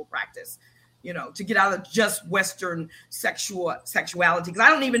sexual practice, to get out of just Western sexuality. Because I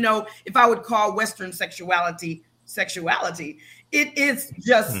don't even know if I would call Western sexuality. It is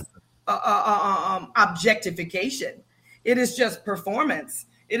just objectification. It is just performance.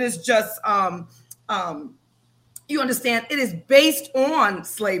 It is just, you understand, it is based on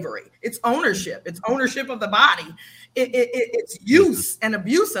slavery. It's ownership. It's ownership of the body. It's use and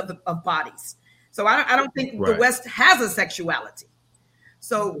abuse of bodies. So I don't think the West has a sexuality.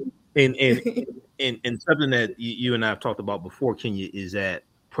 So and something that you and I have talked about before, Kenya, is that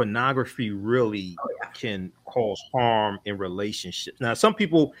pornography really can cause harm in relationships. Now, some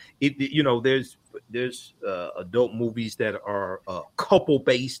people, there's adult movies that are couple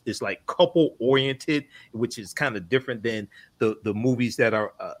based. It's like couple oriented, which is kind of different than the movies that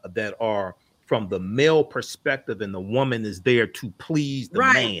are from the male perspective, and the woman is there to please the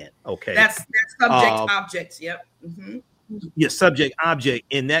man. Okay, that's subject object. Yep. Mm-hmm. Yeah, subject object.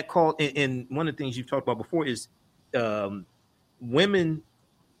 And that and one of the things you've talked about before is women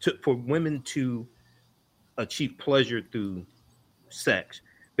to achieve pleasure through sex,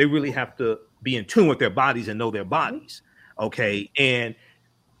 they really have to be in tune with their bodies and know their bodies. Okay. And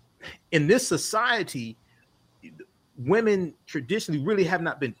in this society, women traditionally really have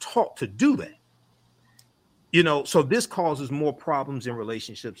not been taught to do that. So this causes more problems in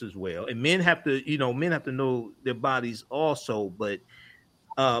relationships as well. And men have to know their bodies also. But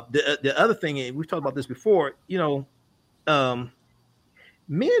the other thing, and we've talked about this before, men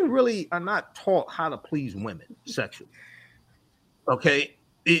really are not taught how to please women sexually. Okay.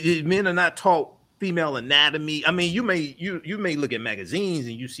 Men are not taught female anatomy. I mean, you may look at magazines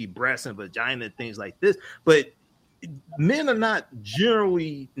and you see breasts and vagina and things like this, but men are not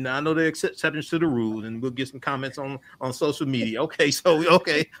generally. Now I know there are exceptions to the rule, and we'll get some comments on social media. Okay,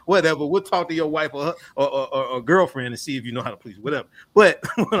 whatever. We'll talk to your wife or girlfriend and see if you know how to please, whatever. But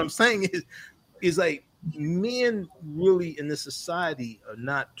what I'm saying is like men really in this society are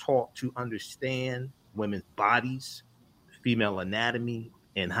not taught to understand women's bodies, female anatomy,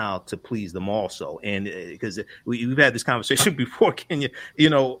 and how to please them also. And because we've had this conversation before, Kenya,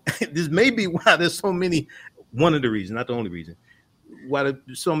 this may be why there's so many. One of the reasons, not the only reason, why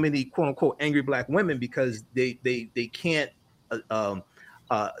there's so many quote unquote angry Black women, because they can't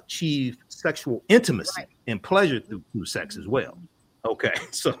achieve sexual intimacy and pleasure through sex as well. Okay,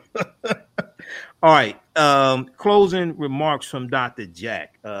 so all right. Closing remarks from Dr.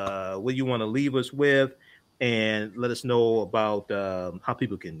 Jack. What do you want to leave us with? And let us know about how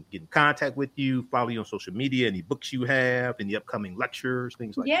people can get in contact with you, follow you on social media, any books you have, any upcoming lectures,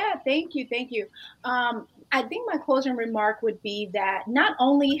 things like that. Yeah, thank you. I think my closing remark would be that not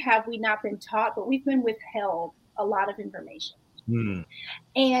only have we not been taught, but we've been withheld a lot of information.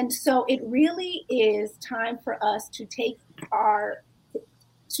 And so it really is time for us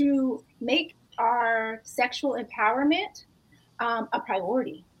to make our sexual empowerment a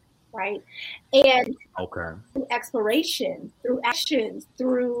priority. Right. And through exploration, through actions,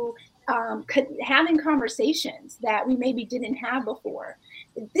 through having conversations that we maybe didn't have before.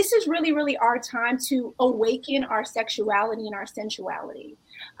 This is really, really our time to awaken our sexuality and our sensuality.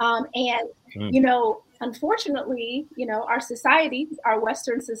 Unfortunately, our society, our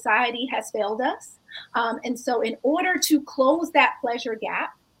Western society has failed us. And so in order to close that pleasure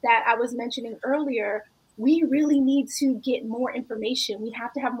gap that I was mentioning earlier, we really need to get more information. We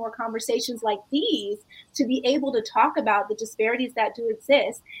have to have more conversations like these to be able to talk about the disparities that do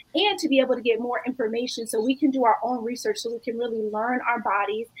exist and to be able to get more information so we can do our own research, so we can really learn our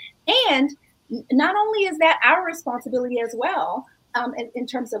bodies. And not only is that our responsibility as well, in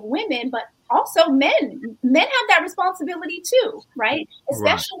terms of women, but also men. Men have that responsibility too, right?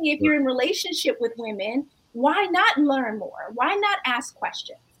 Especially if you're in relationship with women, why not learn more? Why not ask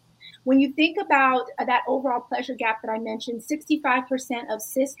questions? When you think about that overall pleasure gap that I mentioned, 65% of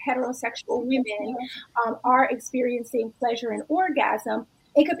cis heterosexual women are experiencing pleasure and orgasm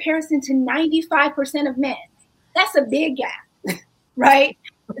in comparison to 95% of men. That's a big gap, right?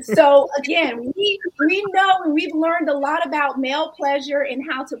 So again, we know and we've learned a lot about male pleasure and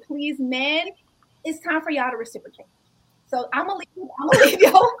how to please men. It's time for y'all to reciprocate. So I'm gonna leave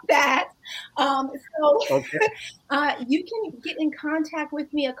you with that. You can get in contact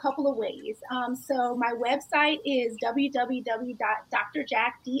with me a couple of ways. So my website is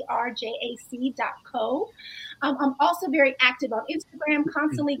www.drjack.co. I'm also very active on Instagram,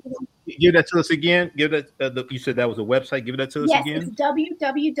 constantly. Give that to us again. Give that. You said that was a website. Give that to us again. It's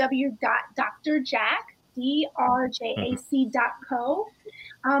www.drjack.co.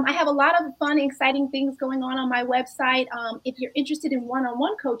 I have a lot of fun, exciting things going on my website. If you're interested in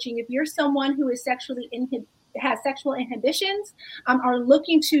one-on-one coaching, if you're someone who is has sexual inhibitions, are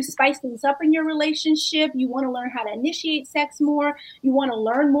looking to spice things up in your relationship, you want to learn how to initiate sex more, you want to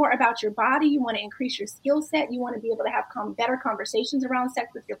learn more about your body, you want to increase your skill set, you want to be able to have better conversations around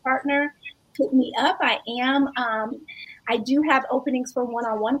sex with your partner, hit me up. I do have openings for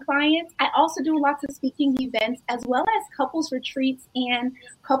one-on-one clients. I also do lots of speaking events as well as couples retreats and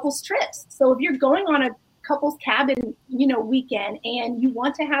couples trips. So if you're going on a couples cabin, weekend and you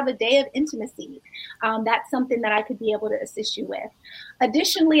want to have a day of intimacy, that's something that I could be able to assist you with.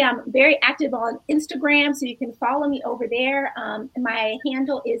 Additionally, I'm very active on Instagram, so you can follow me over there. My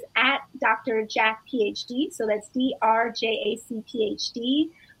handle is at Dr. Jack PhD. So that's DRJAC PhD.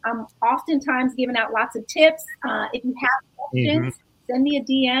 I'm oftentimes giving out lots of tips. If you have questions, send me a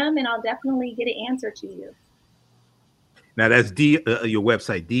DM and I'll definitely get an answer to you. Now that's your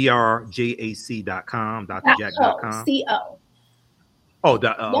website, drjac.com, drjack.com. .co. Oh,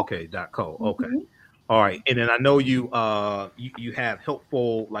 okay, .co. Okay. All right, and then I know you you have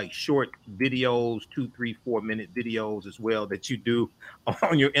helpful like short videos, 2, 3, 4 minute videos as well that you do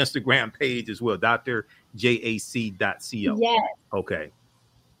on your Instagram page as well, drjac.co. Yes. Okay.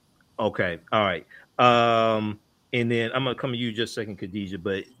 Okay. All right. And then I'm gonna come to you just a second, Khadijah,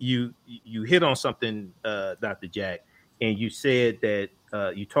 but you hit on something, Dr. Jack, and you said that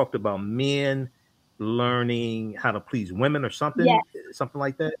you talked about men learning how to please women or Yes. something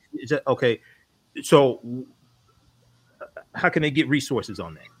like that. Is that okay? So how can they get resources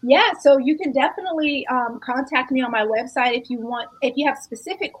on that? Yeah, so you can definitely contact me on my website if you have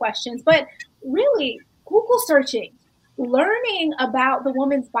specific questions. But really, Google searching, learning about the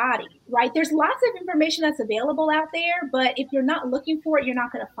woman's body, right? There's lots of information that's available out there, but if you're not looking for it, you're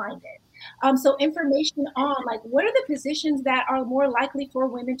not going to find it. So information on like what are the positions that are more likely for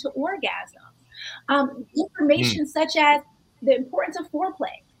women to orgasm? Information such as the importance of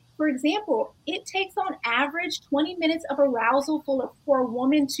foreplay. For example, it takes on average 20 minutes of arousal for a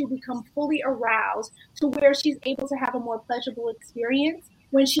woman to become fully aroused to where she's able to have a more pleasurable experience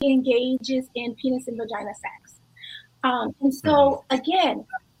when she engages in penis and vagina sex. And so, again,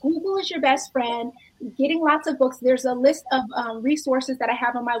 Google is your best friend. Getting lots of books. There's a list of resources that I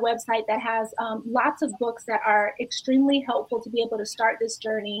have on my website that has lots of books that are extremely helpful to be able to start this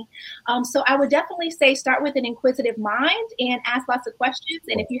journey. So I would definitely say start with an inquisitive mind and ask lots of questions.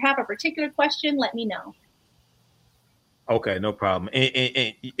 And if you have a particular question, let me know. Okay, no problem. And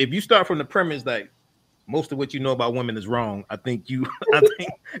if you start from the premise that most of what you know about women is wrong, I think you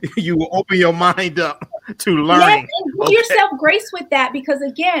will open your mind up to learning. Yes, and give yourself grace with that because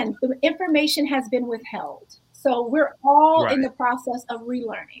again, the information has been withheld. So we're all in the process of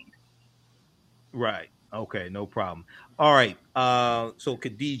relearning. Right. Okay, no problem. All right. So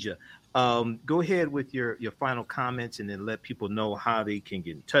Khadijah, go ahead with your final comments and then let people know how they can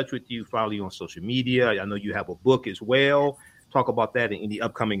get in touch with you, follow you on social media. I know you have a book as well. Talk about that and any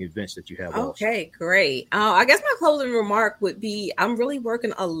upcoming events that you have. Okay, great. I guess my closing remark would be I'm really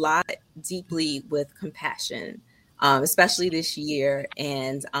working a lot deeply with compassion, especially this year.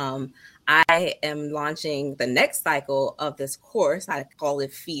 And I am launching the next cycle of this course. I call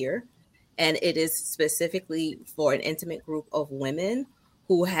it Fear. And it is specifically for an intimate group of women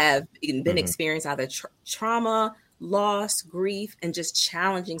who have been experienced either trauma, loss, grief, and just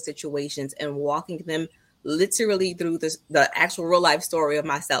challenging situations and walking them literally through the actual real life story of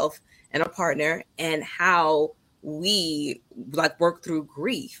myself and a partner and how we like work through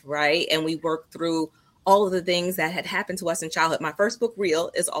grief, right? And we work through all of the things that had happened to us in childhood. My first book,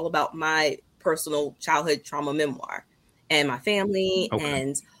 Real, is all about my personal childhood trauma memoir and my family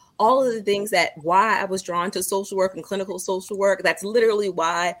and all of the things that why I was drawn to social work and clinical social work. That's literally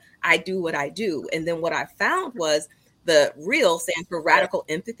why I do what I do. And then what I found was the Real stands for radical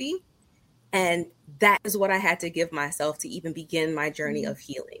empathy. And that is what I had to give myself to even begin my journey of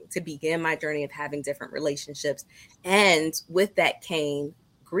healing, to begin my journey of having different relationships. And with that came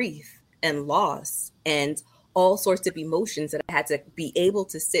grief and loss and all sorts of emotions that I had to be able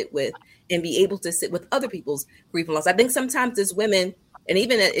to sit with and be able to sit with other people's grief and loss. I think sometimes as women, and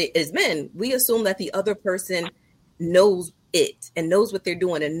even as men, we assume that the other person knows it and knows what they're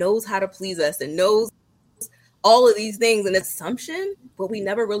doing and knows how to please us and knows all of these things, an assumption, but we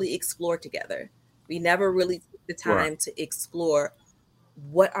never really explore together. We never really took the time to explore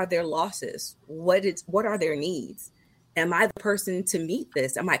what are their losses? What are their needs? Am I the person to meet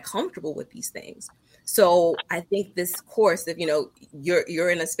this? Am I comfortable with these things? So I think this course, if you're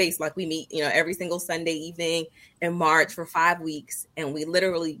in a space like we meet, every single Sunday evening in March for 5 weeks, and we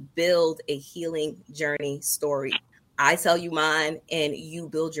literally build a healing journey story. I tell you mine, and you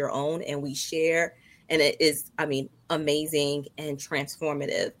build your own, and we share. And it is, amazing and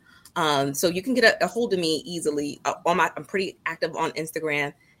transformative. So you can get a hold of me easily. I'm pretty active on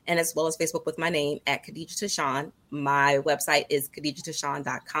Instagram and as well as Facebook with my name at Khadijah Tashawn. My website is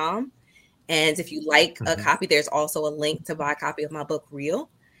khadijahtashawn.com. And if you like a copy, there's also a link to buy a copy of my book, Real,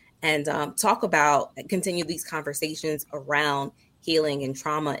 and continue these conversations around healing and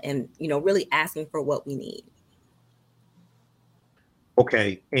trauma and, really asking for what we need.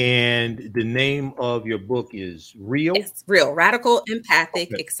 Okay. And the name of your book is Real? Yes, Real, Radical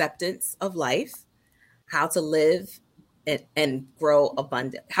Empathic Acceptance of Life, How to Live and Grow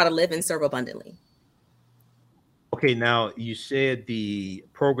Abundant, How to Live and Serve Abundantly. Okay, now you said the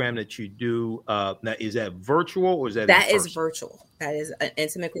program that you do, now is that virtual or is that That is virtual. That is an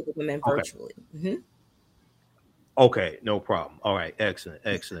intimate group of women virtually. Okay, no problem. All right, excellent.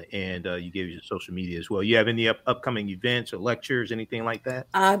 And you gave your social media as well. You have any upcoming events or lectures, anything like that?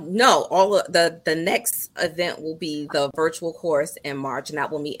 No, all of the next event will be the virtual course in March, and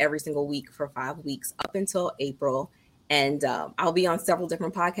that will meet every single week for 5 weeks up until April. And I'll be on several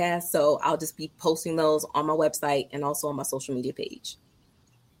different podcasts, so I'll just be posting those on my website and also on my social media page.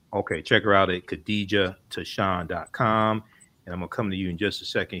 Okay, check her out at khadijatashawn.com. And I'm going to come to you in just a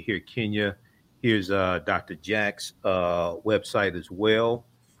second here, Kenya. Here's Dr. Jack's website as well,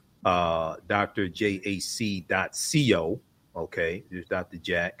 drjac.co. Okay, there's Dr.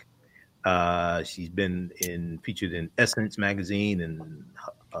 Jack. She's been featured in Essence magazine and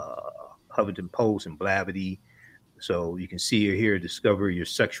Huffington Post and Blavity. So you can see her here, Discover Your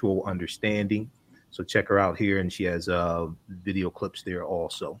Sexual Understanding. So check her out here, and she has video clips there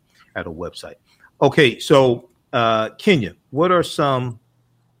also at her website. Okay, so Kenya, what are some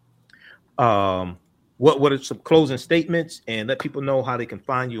what are some closing statements, and let people know how they can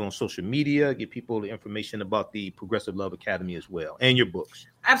find you on social media, give people the information about the Progressive Love Academy as well, and your books.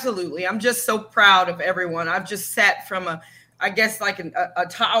 Absolutely. I'm just so proud of everyone. I've just sat from a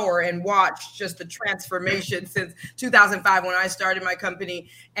tower and watched just the transformation since 2005 when I started my company,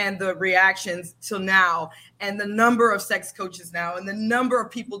 and the reactions till now, and the number of sex coaches now, and the number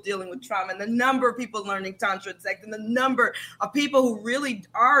of people dealing with trauma, and the number of people learning tantra and sex, and the number of people who really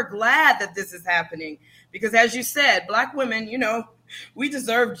are glad that this is happening. Because as you said, Black women, we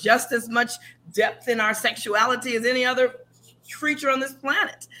deserve just as much depth in our sexuality as any other creature on this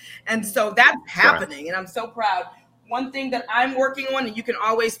planet. And so that's happening, and I'm so proud. One thing that I'm working on, and you can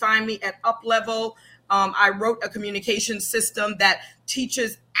always find me at UpLevel. I wrote a communication system that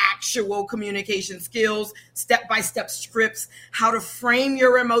teaches actual communication skills, step-by-step scripts, how to frame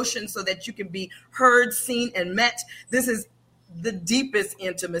your emotions so that you can be heard, seen, and met. This is the deepest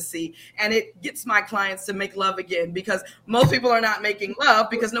intimacy, and it gets my clients to make love again, because most people are not making love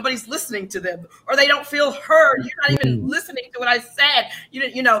because nobody's listening to them, or they don't feel heard. You're not even listening to what I said,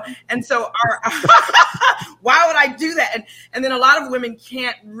 and so why would I do that? And then a lot of women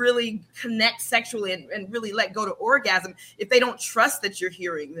can't really connect sexually and really let go to orgasm if they don't trust that you're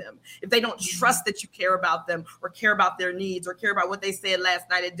hearing them, if they don't trust that you care about them, or care about their needs, or care about what they said last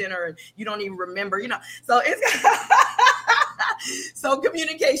night at dinner and you don't even remember, so it's so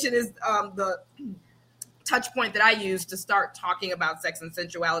communication is the touch point that I use to start talking about sex and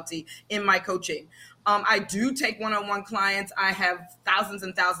sensuality in my coaching. I do take one-on-one clients. I have thousands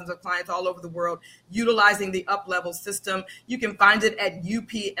and thousands of clients all over the world utilizing the UpLevel system. You can find it at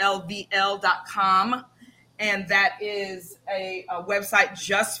uplvl.com, and that is a website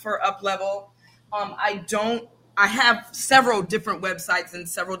just for UpLevel. I have several different websites and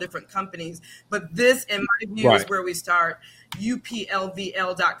several different companies, but this, in my view, is where we start,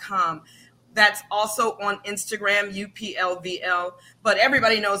 uplvl.com. That's also on Instagram, uplvl, but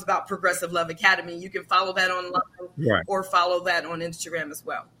everybody knows about Progressive Love Academy. You can follow that online or follow that on Instagram as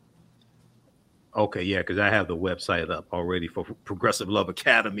well. Okay, yeah, because I have the website up already for Progressive Love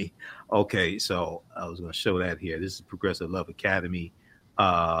Academy. Okay, so I was going to show that here. This is Progressive Love Academy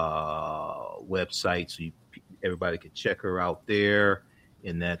website, so everybody can check her out there.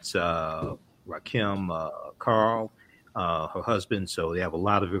 And that's Rakim Carl, her husband. So they have a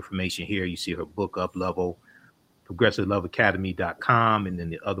lot of information here. You see her book, UpLevel, progressiveloveacademy.com. And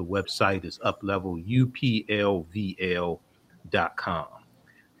then the other website is UpLevel, uplvl.com.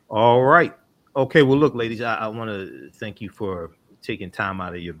 All right. Okay. Well, look, ladies, I want to thank you for taking time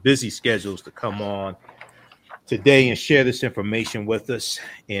out of your busy schedules to come on today and share this information with us,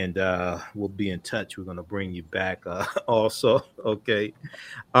 and we'll be in touch. We're going to bring you back also. Okay.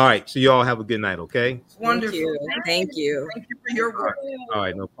 All right. So you all have a good night. Okay. Wonderful. Thank you. Thank you for your work. All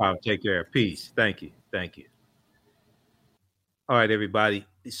right. No problem. Take care. Peace. Thank you. All right, everybody.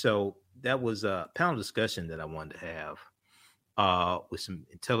 So that was a panel discussion that I wanted to have with some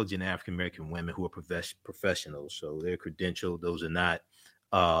intelligent African-American women who are professionals. So they're credentialed. Those are not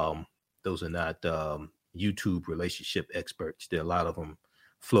YouTube relationship experts. There are a lot of them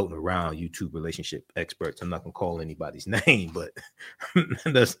floating around, YouTube relationship experts. I'm not going to call anybody's name, but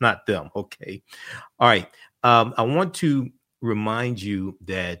that's not them. Okay. All right. I want to remind you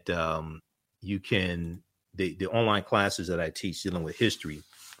that you can, the online classes that I teach dealing with history,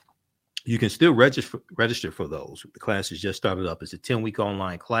 you can still register for those. The class has just started up. It's a 10-week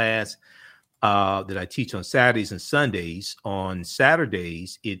online class that I teach on Saturdays and Sundays. On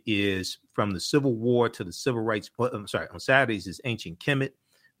Saturdays, it is from the Civil War to the Civil Rights. On Saturdays is Ancient Kemet,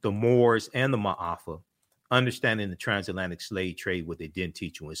 the Moors, and the Ma'afa, understanding the transatlantic slave trade, what they didn't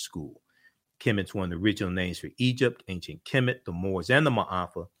teach you in school. Kemet's one of the original names for Egypt, Ancient Kemet, the Moors, and the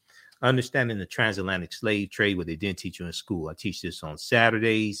Ma'afa, Understanding the Transatlantic Slave Trade, what they didn't teach you in school. I teach this on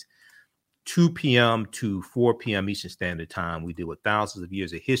Saturdays, 2 p.m. to 4 p.m. Eastern Standard Time. We deal with thousands of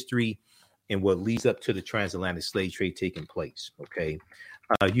years of history and what leads up to the transatlantic slave trade taking place. Okay.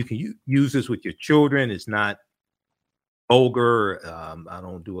 You can use this with your children. It's not vulgar. I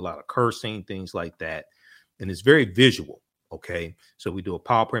don't do a lot of cursing, things like that. And it's very visual. Okay. So we do a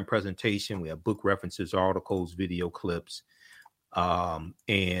PowerPoint presentation. We have book references, articles, video clips.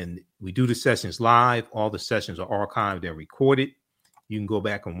 And we do the sessions live. All the sessions are archived and recorded. You can go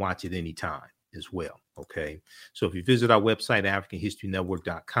back and watch it anytime as well. Okay. So if you visit our website,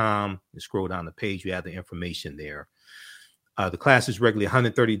 AfricanHistoryNetwork.com, and scroll down the page, you have the information there. The class is regularly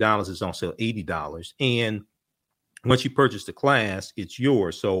 $130. It's on sale $80. And once you purchase the class, it's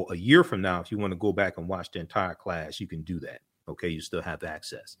yours. So a year from now, if you want to go back and watch the entire class, you can do that. Okay. You still have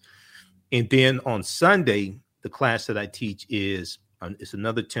access. And then on Sunday, the class that I teach it's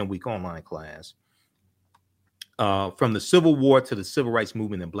another 10-week online class. From the Civil War to the Civil Rights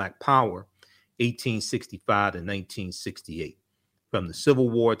Movement and Black Power, 1865 to 1968. From the Civil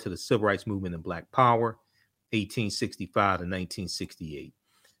War to the Civil Rights Movement and Black Power, 1865 to 1968.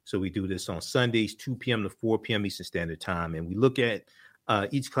 So we do this on Sundays, 2 p.m. to 4 p.m. Eastern Standard Time. And we look at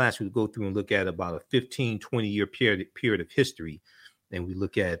each class, we go through and look at about a 15, 20-year period of history. And we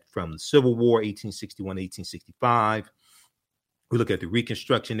look at from the Civil War, 1861 to 1865. We look at the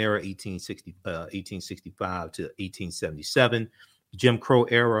Reconstruction era, 1865 to 1877, Jim Crow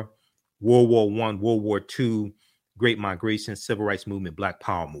era, World War I, World War II, Great Migration, Civil Rights Movement, Black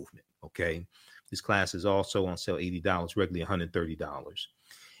Power Movement. Okay. This class is also on sale $80, regularly $130.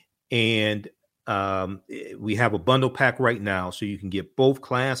 And we have a bundle pack right now, so you can get both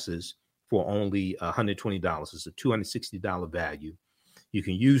classes for only $120. It's a $260 value. You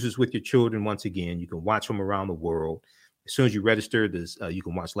can use this with your children. Once again, you can watch them around the world. As soon as you register, you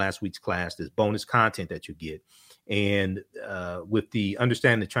can watch last week's class. There's bonus content that you get. And with the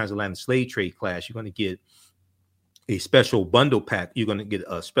Understanding the Transatlantic Slave Trade class, you're going to get a special bundle pack. You're going to get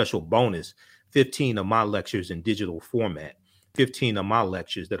a special bonus, 15 of my lectures in digital format, 15 of my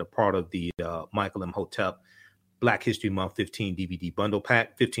lectures that are part of the Michael M. Hotep Black History Month 15 DVD bundle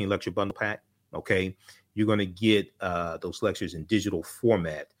pack, 15 lecture bundle pack. Okay. You're going to get those lectures in digital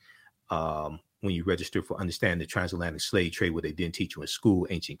format when you register for Understanding the Transatlantic Slave Trade, what they didn't teach you in school,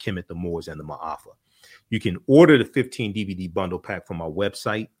 Ancient Kemet, the Moors, and the Ma'afa. You can order the 15 DVD bundle pack from our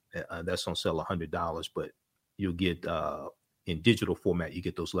website. That's on sale $100, but you'll get in digital format, you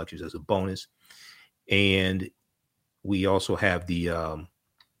get those lectures as a bonus. And we also have the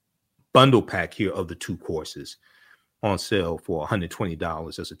bundle pack here of the two courses on sale for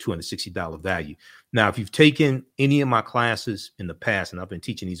 $120. That's a $260 value. Now, if you've taken any of my classes in the past, and I've been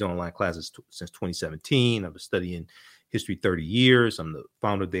teaching these online classes since 2017, I've been studying history 30 years. I'm the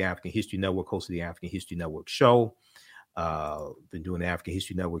founder of the African History Network, host of the African History Network show. Been doing the African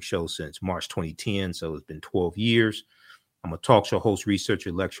History Network show since March 2010, so it's been 12 years. I'm a talk show host,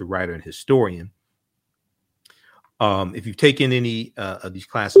 researcher, lecturer, writer, and historian. If you've taken any of these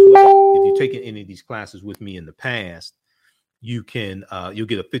classes, with me in the past, you'll get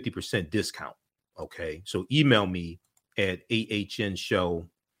a 50% discount. Okay, so email me at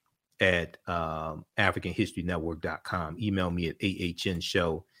ahnshow@africanhistorynetwork.com. Email me at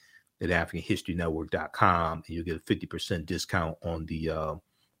ahnshow@africanhistorynetwork.com, and you'll get a 50% discount on the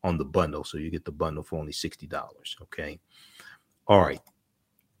bundle. So you get the bundle for only $60. Okay, all right.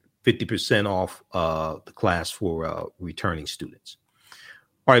 50% off the class for returning students.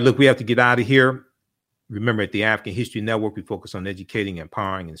 All right, look, we have to get out of here. Remember, at the African History Network, we focus on educating,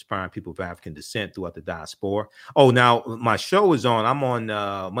 empowering, and inspiring people of African descent throughout the diaspora. Oh, now my show is on. I'm on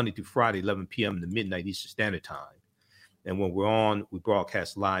Monday through Friday, 11 p.m. to midnight Eastern Standard Time. And when we're on, we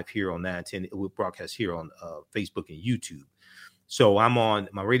broadcast live here on 910. We broadcast here on Facebook and YouTube. So I'm on,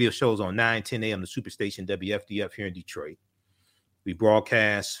 my radio show is on 910 a.m. the Superstation WFDF here in Detroit. We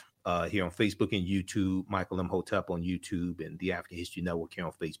broadcast here on Facebook and YouTube, Michael M. Hotep on YouTube, and the African History Network here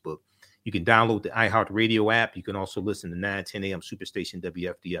on Facebook. You can download the iHeartRadio app. You can also listen to 910 a.m. Superstation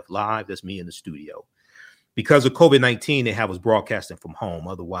WFDF live. That's me in the studio. Because of COVID-19, they have us broadcasting from home.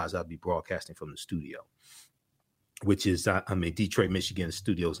 Otherwise, I'd be broadcasting from the studio, which is, I'm in Detroit, Michigan. The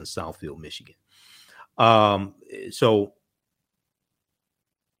studio's in Southfield, Michigan. So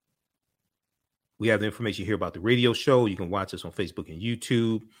we have the information here about the radio show. You can watch us on Facebook and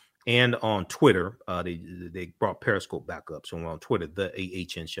YouTube and on Twitter. They brought Periscope back up. So we're on Twitter, the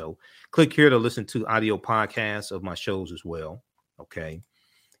AHN Show. Click here to listen to audio podcasts of my shows as well. Okay.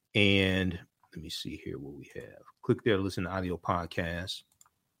 And let me see here what we have. Click there to listen to audio podcasts.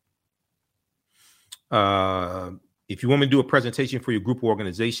 If you want me to do a presentation for your group or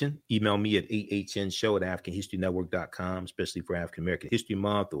organization, email me at ahnshow@africanhistorynetwork.com, especially for African American History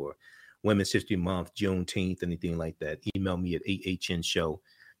Month or Women's History Month, Juneteenth, anything like that. Email me at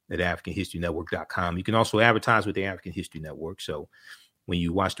ahnshow@africanhistorynetwork.com. You can also advertise with the African History Network. So when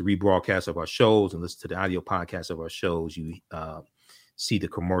you watch the rebroadcast of our shows and listen to the audio podcast of our shows, you see the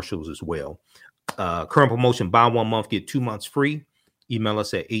commercials as well. Current promotion, buy 1 month, get 2 months free. Email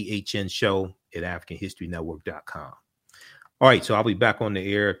us at ahnshow@africanhistorynetwork.com. All right, so I'll be back on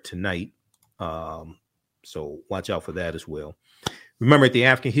the air tonight. So watch out for that as well. Remember, at the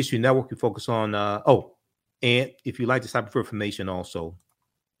African History Network, we focus on, and if you'd like this type of information also,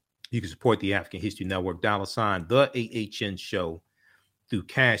 you can support the African History Network, $ the AHN Show through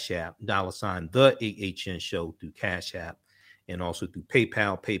Cash App, $ the AHN Show through Cash App, and also through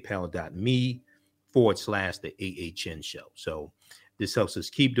PayPal, paypal.me/the AHN Show. So this helps us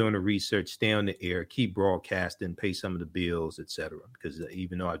keep doing the research, stay on the air, keep broadcasting, pay some of the bills, etc. Because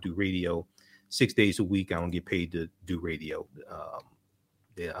even though I do radio 6 days a week, I don't get paid to do radio.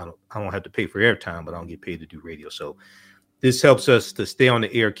 I don't have to pay for airtime, but I don't get paid to do radio. So this helps us to stay on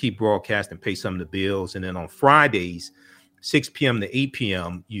the air, keep broadcasting, pay some of the bills. And then on Fridays, 6 p.m. to 8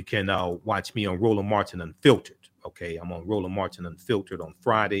 p.m., you can watch me on Roland Martin Unfiltered. Okay, I'm on Roland Martin Unfiltered on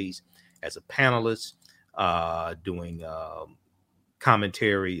Fridays as a panelist, doing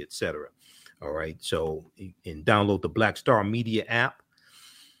commentary, etc. All right, so you can download the Black Star Media app.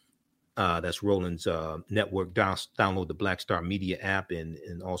 That's Roland's network. Download the Black Star Media app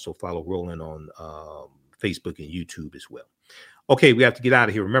and also follow Roland on Facebook and YouTube as well. Okay, we have to get out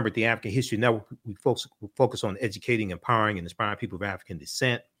of here. Remember, at the African History Network, we focus on educating, empowering, and inspiring people of African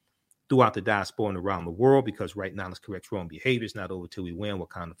descent throughout the diaspora and around the world, because right now, let's correct wrong behaviors. Not over till we win.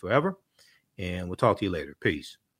 Wakanda forever. And we'll talk to you later. Peace.